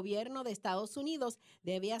que el gobierno de Estados Unidos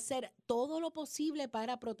debe hacer todo lo posible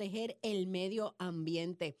para proteger el medio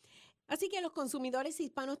ambiente. Así que los consumidores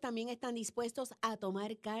hispanos también están dispuestos a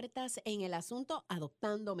tomar cartas en el asunto,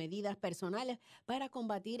 adoptando medidas personales para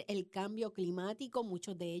combatir el cambio climático.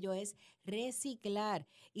 Muchos de ellos es reciclar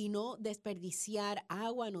y no desperdiciar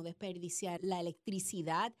agua, no desperdiciar la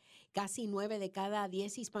electricidad. Casi 9 de cada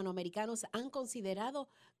 10 hispanoamericanos han considerado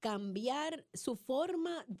cambiar su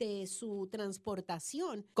forma de su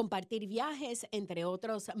transportación, compartir viajes, entre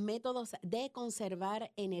otros métodos de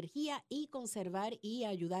conservar energía y conservar y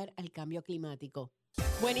ayudar al cambio climático.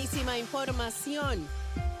 Buenísima información.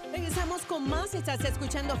 Regresamos con más. Estás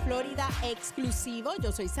escuchando Florida Exclusivo.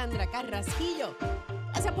 Yo soy Sandra Carrasquillo.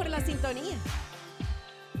 Gracias por la sintonía.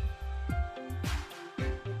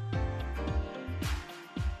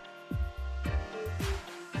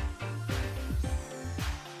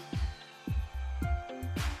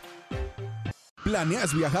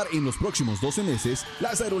 ¿Planeas viajar en los próximos 12 meses?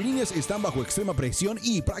 Las aerolíneas están bajo extrema presión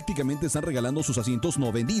y prácticamente están regalando sus asientos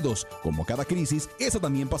no vendidos. Como cada crisis, esa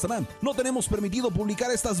también pasará. No tenemos permitido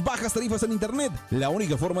publicar estas bajas tarifas en internet. La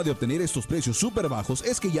única forma de obtener estos precios súper bajos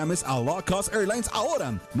es que llames a Low Cost Airlines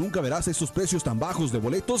ahora. Nunca verás estos precios tan bajos de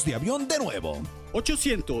boletos de avión de nuevo.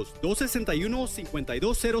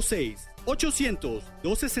 800-261-5206.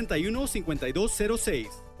 800-261-5206.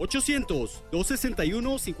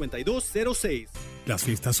 800-261-5206. Las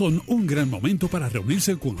fiestas son un gran momento para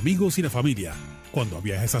reunirse con amigos y la familia. Cuando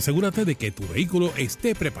viajes, asegúrate de que tu vehículo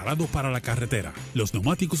esté preparado para la carretera. Los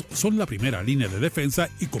neumáticos son la primera línea de defensa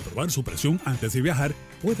y comprobar su presión antes de viajar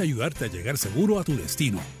puede ayudarte a llegar seguro a tu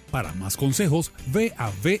destino. Para más consejos, ve a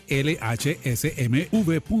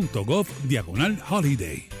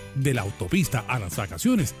vlhsmv.gov/holiday. De la autopista a las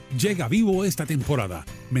vacaciones, llega vivo esta temporada.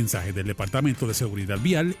 Mensaje del Departamento de Seguridad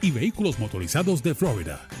Vial y Vehículos Motorizados de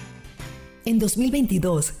Florida. En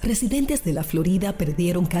 2022, residentes de la Florida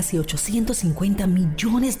perdieron casi $850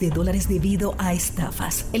 millones debido a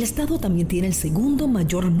estafas. El estado también tiene el segundo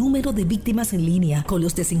mayor número de víctimas en línea, con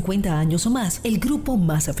los de 50 años o más, el grupo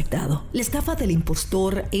más afectado. La estafa del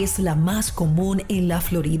impostor es la más común en la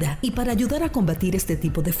Florida, y para ayudar a combatir este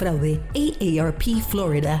tipo de fraude, AARP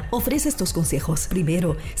Florida ofrece estos consejos.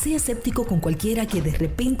 Primero, sea escéptico con cualquiera que de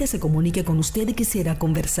repente se comunique con usted y quisiera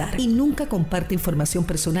conversar, y nunca comparte información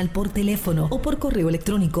personal por teléfono teléfono o por correo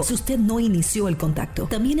electrónico si usted no inició el contacto.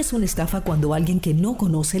 También es una estafa cuando alguien que no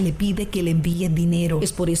conoce le pide que le envíe dinero.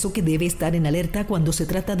 Es por eso que debe estar en alerta cuando se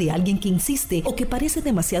trata de alguien que insiste o que parece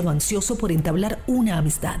demasiado ansioso por entablar una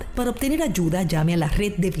amistad. Para obtener ayuda, llame a la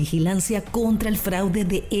Red de Vigilancia contra el Fraude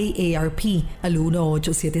de AARP al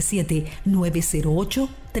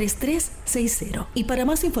 1-877-908-3360. Y para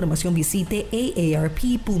más información visite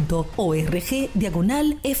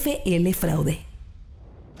aarp.org/FL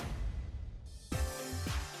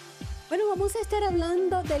Bueno, vamos a estar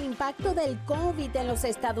hablando del impacto del COVID en los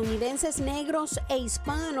estadounidenses negros e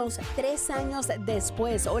hispanos 3 años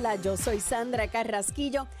después. Hola, yo soy Sandra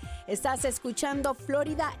Carrasquillo. Estás escuchando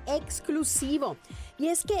Florida Exclusivo. Y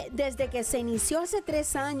es que desde que se inició hace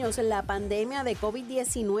 3 años la pandemia de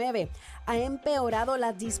COVID-19 ha empeorado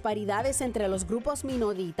las disparidades entre los grupos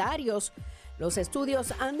minoritarios. Los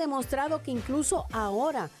estudios han demostrado que incluso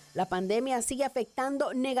ahora la pandemia sigue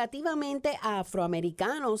afectando negativamente a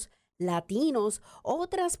afroamericanos, latinos,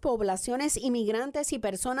 otras poblaciones inmigrantes y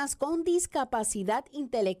personas con discapacidad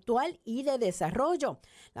intelectual y de desarrollo.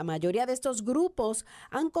 La mayoría de estos grupos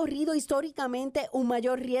han corrido históricamente un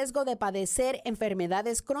mayor riesgo de padecer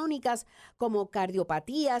enfermedades crónicas como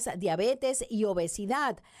cardiopatías, diabetes y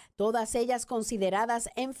obesidad, todas ellas consideradas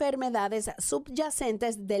enfermedades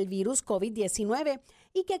subyacentes del virus COVID-19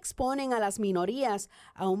 y que exponen a las minorías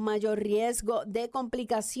a un mayor riesgo de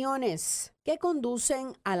complicaciones que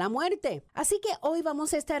conducen a la muerte. Así que hoy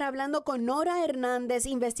vamos a estar hablando con Nora Hernández,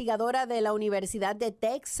 investigadora de la Universidad de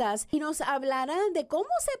Texas, y nos hablará de cómo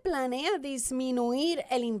se planea disminuir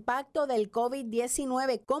el impacto del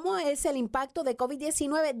COVID-19, cómo es el impacto de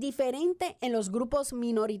COVID-19 diferente en los grupos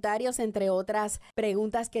minoritarios, entre otras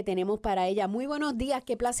preguntas que tenemos para ella. Muy buenos días,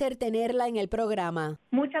 qué placer tenerla en el programa.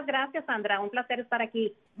 Muchas gracias, Sandra, un placer estar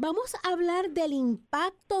aquí. Vamos a hablar del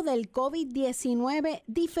impacto del COVID-19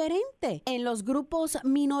 diferente en los grupos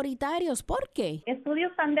minoritarios. ¿Por qué?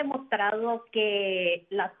 Estudios han demostrado que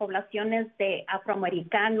las poblaciones de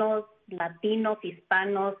afroamericanos, latinos,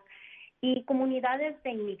 hispanos y comunidades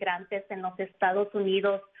de inmigrantes en los Estados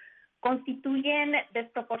Unidos constituyen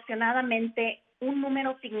desproporcionadamente un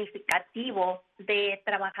número significativo de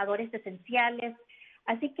trabajadores esenciales,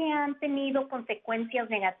 así que han tenido consecuencias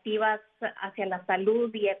negativas hacia la salud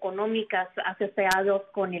y económicas asociadas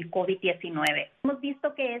con el COVID-19. Hemos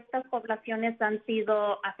visto que estas poblaciones han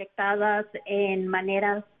sido afectadas en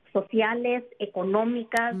maneras sociales,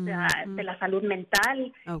 económicas, de la salud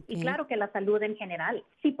mental y claro que la salud en general.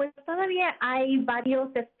 Sí, pues todavía hay varios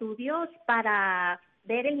estudios para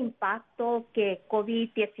ver el impacto que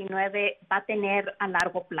COVID-19 va a tener a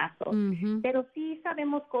largo plazo. Pero sí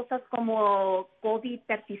sabemos cosas como COVID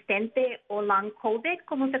persistente o long COVID,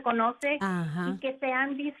 como se conoce, y que se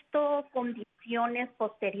han visto condiciones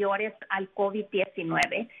posteriores al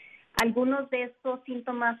COVID-19. Algunos de estos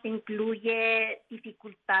síntomas incluyen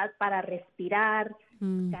dificultad para respirar,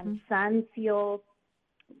 cansancio,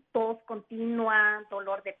 tos continua,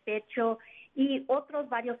 dolor de pecho y otros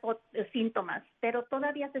varios síntomas, pero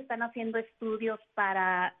todavía se están haciendo estudios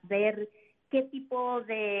para ver qué tipo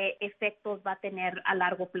de efectos va a tener a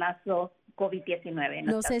largo plazo COVID-19.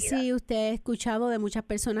 No sé si usted ha escuchado de muchas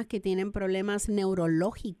personas que tienen problemas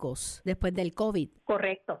neurológicos después del COVID.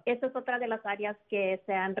 Correcto. Esa es otra de las áreas que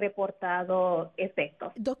se han reportado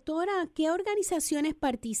efectos. Doctora, ¿qué organizaciones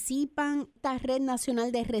participan en esta Red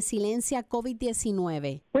Nacional de Resiliencia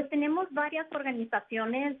COVID-19? Pues tenemos varias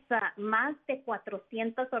organizaciones, más de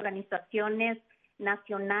 400 organizaciones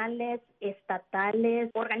nacionales,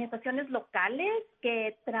 estatales, organizaciones locales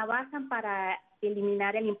que trabajan para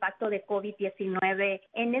eliminar el impacto de COVID-19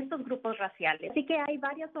 en estos grupos raciales. Así que hay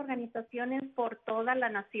varias organizaciones por toda la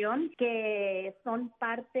nación que son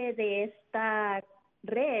parte de esta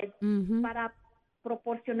red para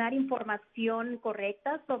proporcionar información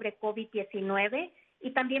correcta sobre COVID-19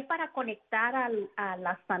 y también para conectar a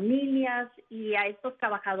las familias y a estos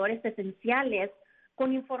trabajadores esenciales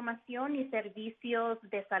con información y servicios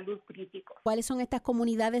de salud críticos. ¿Cuáles son estas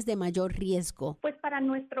comunidades de mayor riesgo? Pues para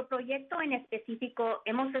nuestro proyecto en específico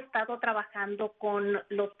hemos estado trabajando con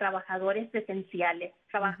los trabajadores esenciales,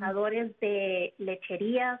 trabajadores de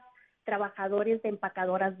lecherías, trabajadores de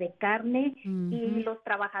empacadoras de carne y los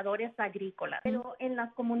trabajadores agrícolas. Pero en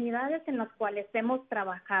las comunidades en las cuales hemos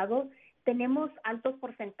trabajado, tenemos altos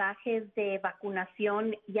porcentajes de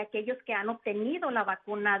vacunación y aquellos que han obtenido la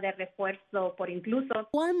vacuna de refuerzo por incluso.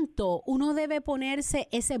 ¿Cuánto uno debe ponerse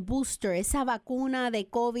ese booster, esa vacuna de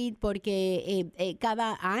COVID? Porque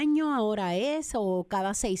cada año ahora es o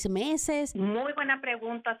cada 6 meses. Muy buena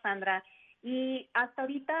pregunta, Sandra. Y hasta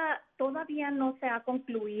ahorita todavía no se ha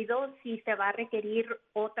concluido si se va a requerir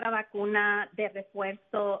otra vacuna de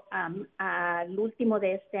refuerzo al último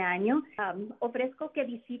de este año. Ofrezco que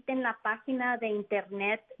visiten la página de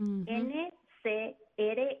internet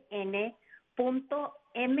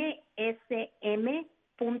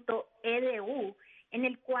ncrn.msm.edu, en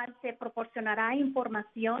el cual se proporcionará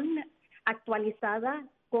información actualizada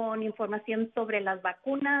con información sobre las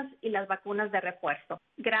vacunas y las vacunas de refuerzo.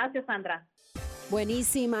 Gracias, Sandra.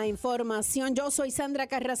 Buenísima información. Yo soy Sandra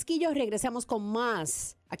Carrasquillo. Regresamos con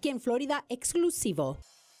más aquí en Florida Exclusivo.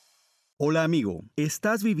 Hola amigo,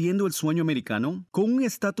 ¿estás viviendo el sueño americano? Con un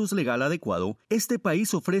estatus legal adecuado, este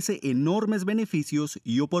país ofrece enormes beneficios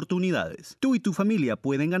y oportunidades. Tú y tu familia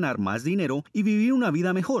pueden ganar más dinero y vivir una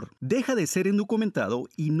vida mejor. Deja de ser indocumentado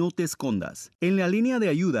y no te escondas. En la línea de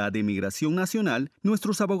ayuda de Migración Nacional,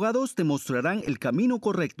 nuestros abogados te mostrarán el camino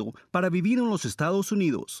correcto para vivir en los Estados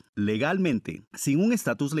Unidos. Legalmente, sin un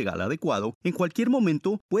estatus legal adecuado, en cualquier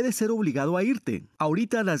momento puedes ser obligado a irte.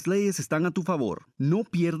 Ahorita las leyes están a tu favor. No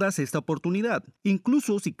pierdas esta oportunidad.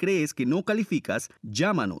 Incluso si crees que no calificas,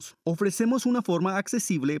 llámanos. Ofrecemos una forma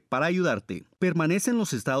accesible para ayudarte. Permanece en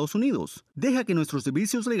los Estados Unidos. Deja que nuestros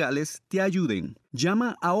servicios legales te ayuden.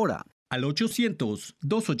 Llama ahora al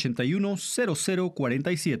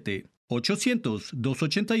 800-281-0047.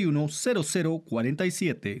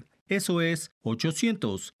 800-281-0047. Eso es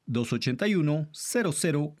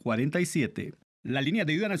 800-281-0047. La línea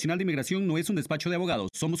de ayuda nacional de inmigración no es un despacho de abogados.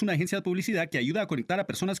 Somos una agencia de publicidad que ayuda a conectar a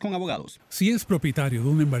personas con abogados. Si es propietario de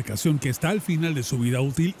una embarcación que está al final de su vida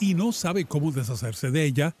útil y no sabe cómo deshacerse de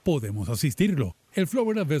ella, podemos asistirlo. El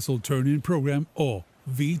Florida Vessel Turn-In Program, o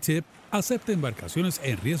VTIP, acepta embarcaciones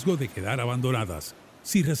en riesgo de quedar abandonadas.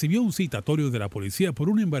 Si recibió un citatorio de la policía por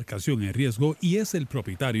una embarcación en riesgo y es el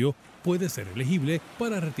propietario, puede ser elegible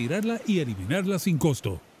para retirarla y eliminarla sin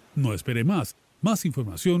costo. No espere más. Más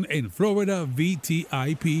información en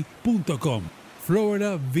floridavtip.com.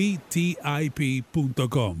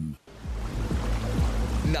 floridavtip.com.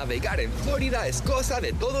 Navegar en Florida es cosa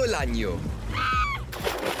de todo el año.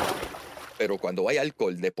 Pero cuando hay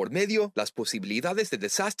alcohol de por medio, las posibilidades de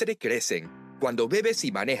desastre crecen. Cuando bebes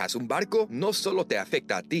y manejas un barco, no solo te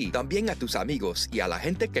afecta a ti, también a tus amigos y a la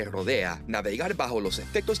gente que rodea. Navegar bajo los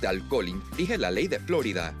efectos de alcohol infringe la ley de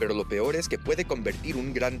Florida, pero lo peor es que puede convertir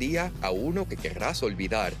un gran día a uno que querrás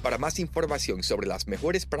olvidar. Para más información sobre las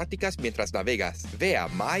mejores prácticas mientras navegas, ve a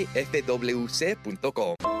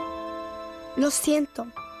myfwc.com. Lo siento.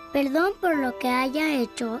 Perdón por lo que haya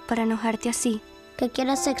hecho para enojarte así. Que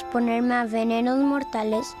quieras exponerme a venenos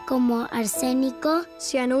mortales como arsénico,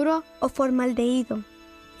 cianuro o formaldehído.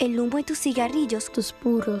 El humo de tus cigarrillos, tus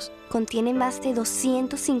puros, contienen más de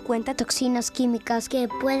 250 toxinas químicas que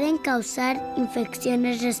pueden causar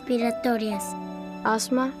infecciones respiratorias,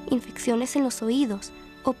 asma, infecciones en los oídos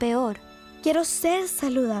o peor. Quiero ser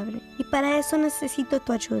saludable y para eso necesito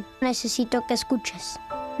tu ayuda. Necesito que escuches.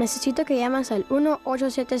 Necesito que llames al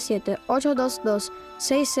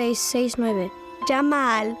 1-877-822-6669.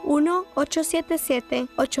 Llama al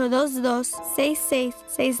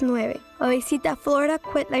 1-877-822-6669 o visita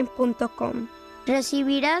floridaquitline.com.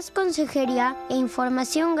 Recibirás consejería e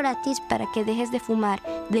información gratis para que dejes de fumar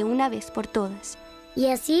de una vez por todas. Y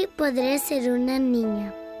así podré ser una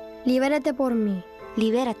niña. Libérate por mí.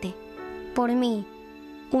 Libérate. Por mí.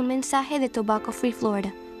 Un mensaje de Tobacco Free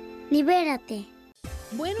Florida. Libérate.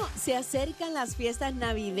 Bueno, se acercan las fiestas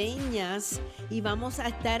navideñas y vamos a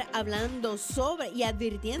estar hablando sobre y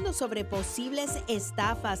advirtiendo sobre posibles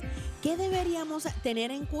estafas. ¿Qué deberíamos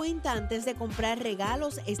tener en cuenta antes de comprar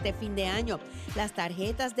regalos este fin de año? Las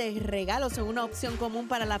tarjetas de regalos son una opción común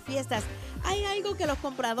para las fiestas. Hay algo que los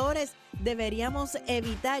compradores deberíamos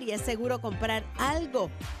evitar y es seguro comprar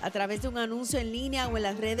algo a través de un anuncio en línea o en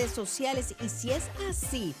las redes sociales. Y si es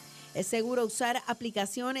así, es seguro usar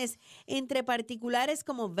aplicaciones entre particulares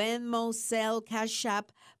como Venmo, Zelle, Cash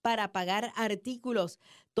App para pagar artículos.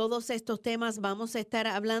 Todos estos temas vamos a estar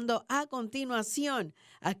hablando a continuación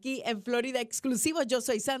aquí en Florida Exclusivo. Yo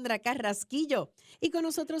soy Sandra Carrasquillo y con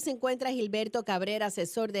nosotros se encuentra Gilberto Cabrera,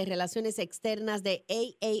 asesor de Relaciones Externas de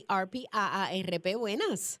AARP.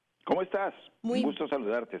 Buenas. ¿Cómo estás? Un gusto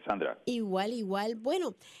saludarte, Sandra. Igual.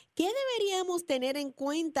 Bueno, ¿qué deberíamos tener en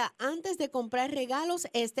cuenta antes de comprar regalos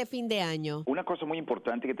este fin de año? Una cosa muy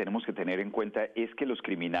importante que tenemos que tener en cuenta es que los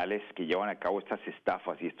criminales que llevan a cabo estas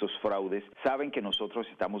estafas y estos fraudes saben que nosotros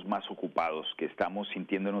estamos más ocupados, que estamos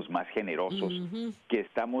sintiéndonos más generosos, que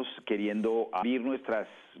estamos queriendo abrir nuestras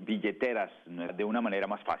billeteras de una manera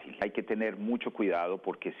más fácil. Hay que tener mucho cuidado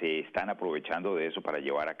porque se están aprovechando de eso para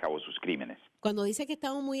llevar a cabo sus crímenes. Cuando dice que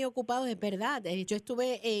estamos muy ocupados, es verdad. Yo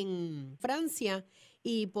estuve en Francia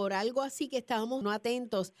y por algo así que estábamos no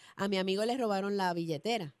atentos, a mi amigo le robaron la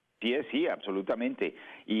billetera. Sí, absolutamente.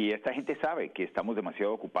 Y esta gente sabe que estamos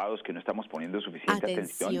demasiado ocupados, que no estamos poniendo suficiente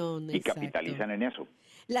atención y exacto. capitalizan en eso.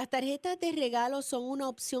 Las tarjetas de regalo son una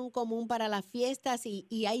opción común para las fiestas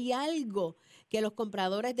y hay algo que los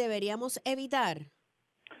compradores deberíamos evitar.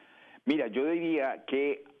 Mira, yo diría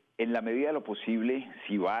que en la medida de lo posible,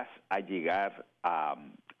 si vas a llegar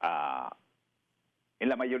en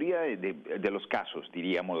la mayoría de los casos,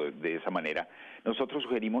 diríamos de esa manera, nosotros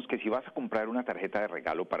sugerimos que si vas a comprar una tarjeta de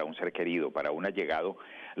regalo para un ser querido, para un allegado,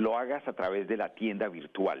 lo hagas a través de la tienda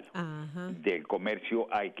virtual del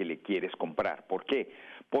comercio al que le quieres comprar. ¿Por qué?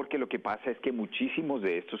 Porque lo que pasa es que muchísimos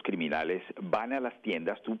de estos criminales van a las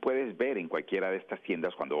tiendas, tú puedes ver en cualquiera de estas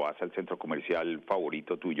tiendas cuando vas al centro comercial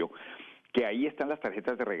favorito tuyo, que ahí están las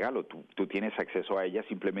tarjetas de regalo, tú tienes acceso a ellas,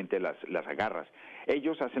 simplemente las agarras.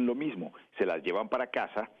 Ellos hacen lo mismo, se las llevan para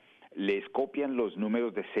casa, les copian los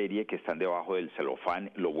números de serie que están debajo del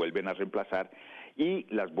celofán, lo vuelven a reemplazar y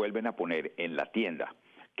las vuelven a poner en la tienda.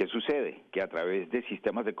 ¿Qué sucede? Que a través de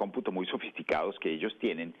sistemas de cómputo muy sofisticados que ellos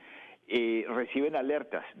tienen, reciben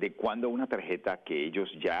alertas de cuando una tarjeta que ellos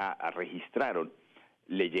ya registraron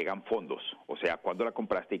le llegan fondos, o sea, cuándo la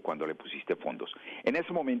compraste y cuándo le pusiste fondos. En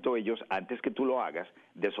ese momento ellos, antes que tú lo hagas,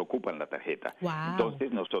 desocupan la tarjeta. Wow.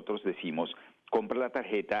 Entonces nosotros decimos, compra la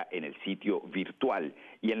tarjeta en el sitio virtual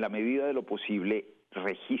y en la medida de lo posible,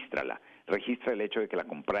 regístrala. Registra el hecho de que la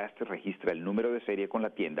compraste, registra el número de serie con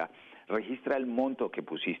la tienda, registra el monto que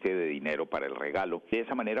pusiste de dinero para el regalo. De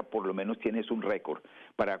esa manera, por lo menos tienes un récord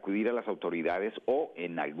para acudir a las autoridades o,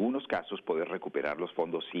 en algunos casos, poder recuperar los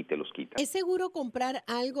fondos si te los quitan. ¿Es seguro comprar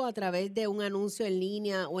algo a través de un anuncio en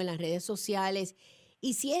línea o en las redes sociales?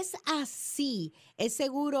 Y si es así, ¿es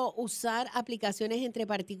seguro usar aplicaciones entre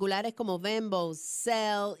particulares como Venmo,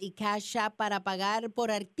 Zelle y Cash App para pagar por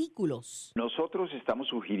artículos? Nosotros estamos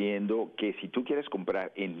sugiriendo que si tú quieres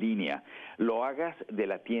comprar en línea, lo hagas de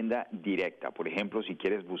la tienda directa. Por ejemplo, si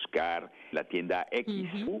quieres buscar la tienda X,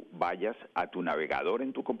 tú vayas a tu navegador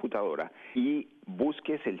en tu computadora y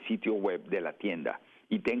busques el sitio web de la tienda.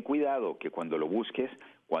 Y ten cuidado que cuando lo busques,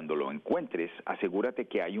 cuando lo encuentres, asegúrate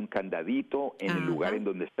que hay un candadito en el lugar en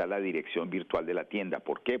donde está la dirección virtual de la tienda.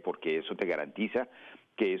 ¿Por qué? Porque eso te garantiza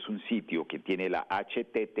que es un sitio que tiene la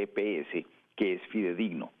HTTPS, que es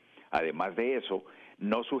fidedigno. Además de eso,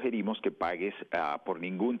 no sugerimos que pagues por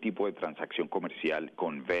ningún tipo de transacción comercial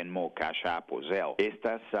con Venmo, Cash App o Zelle.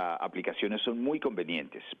 Estas aplicaciones son muy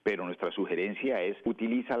convenientes, pero nuestra sugerencia es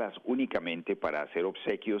utilízalas únicamente para hacer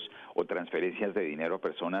obsequios o transferencias de dinero a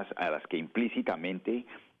personas a las que implícitamente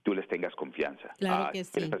tú les tengas confianza. Claro que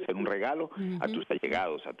sí. Quieres hacer un regalo a tus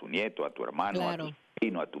allegados, a tu nieto, a tu hermano, a tu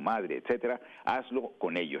sobrino, a tu madre, etcétera, hazlo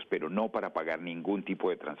con ellos, pero no para pagar ningún tipo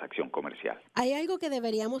de transacción comercial. ¿Hay algo que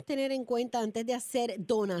deberíamos tener en cuenta antes de hacer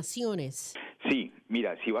donaciones? Sí,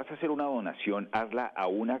 mira, si vas a hacer una donación, hazla a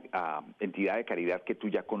una entidad de caridad que tú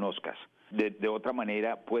ya conozcas. De otra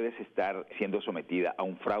manera, puedes estar siendo sometida a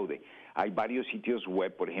un fraude. Hay varios sitios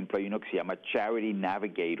web, por ejemplo, hay uno que se llama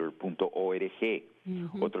charitynavigator.org,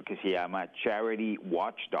 otro que se llama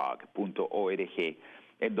charitywatchdog.org,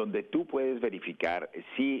 en donde tú puedes verificar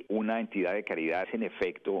si una entidad de caridad es en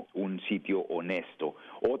efecto un sitio honesto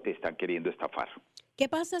o te están queriendo estafar. ¿Qué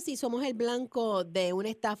pasa si somos el blanco de una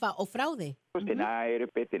estafa o fraude? En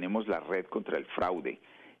AARP tenemos la red contra el fraude.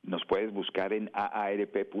 Nos puedes buscar en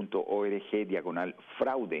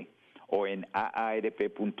aarp.org/fraude o en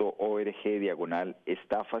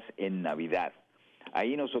aarp.org/estafas en Navidad.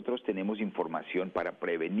 Ahí nosotros tenemos información para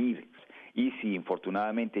prevenir. Y si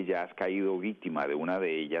infortunadamente ya has caído víctima de una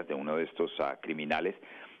de ellas, de uno de estos criminales,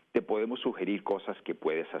 te podemos sugerir cosas que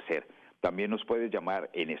puedes hacer. También nos puedes llamar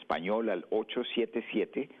en español al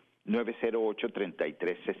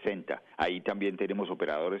 877-908-3360. Ahí también tenemos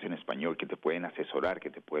operadores en español que te pueden asesorar, que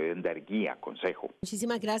te pueden dar guía, consejo.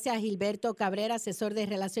 Muchísimas gracias, Gilberto Cabrera, asesor de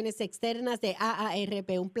Relaciones Externas de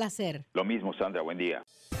AARP. Un placer. Lo mismo, Sandra. Buen día.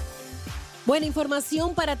 Buena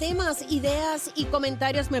información para temas, ideas y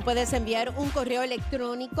comentarios. Me puedes enviar un correo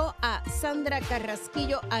electrónico a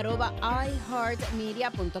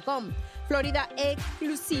sandracarrasquillo@iheartmedia.com. Florida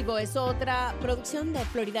Exclusivo es otra producción de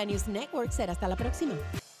Florida News Network. Será hasta la próxima.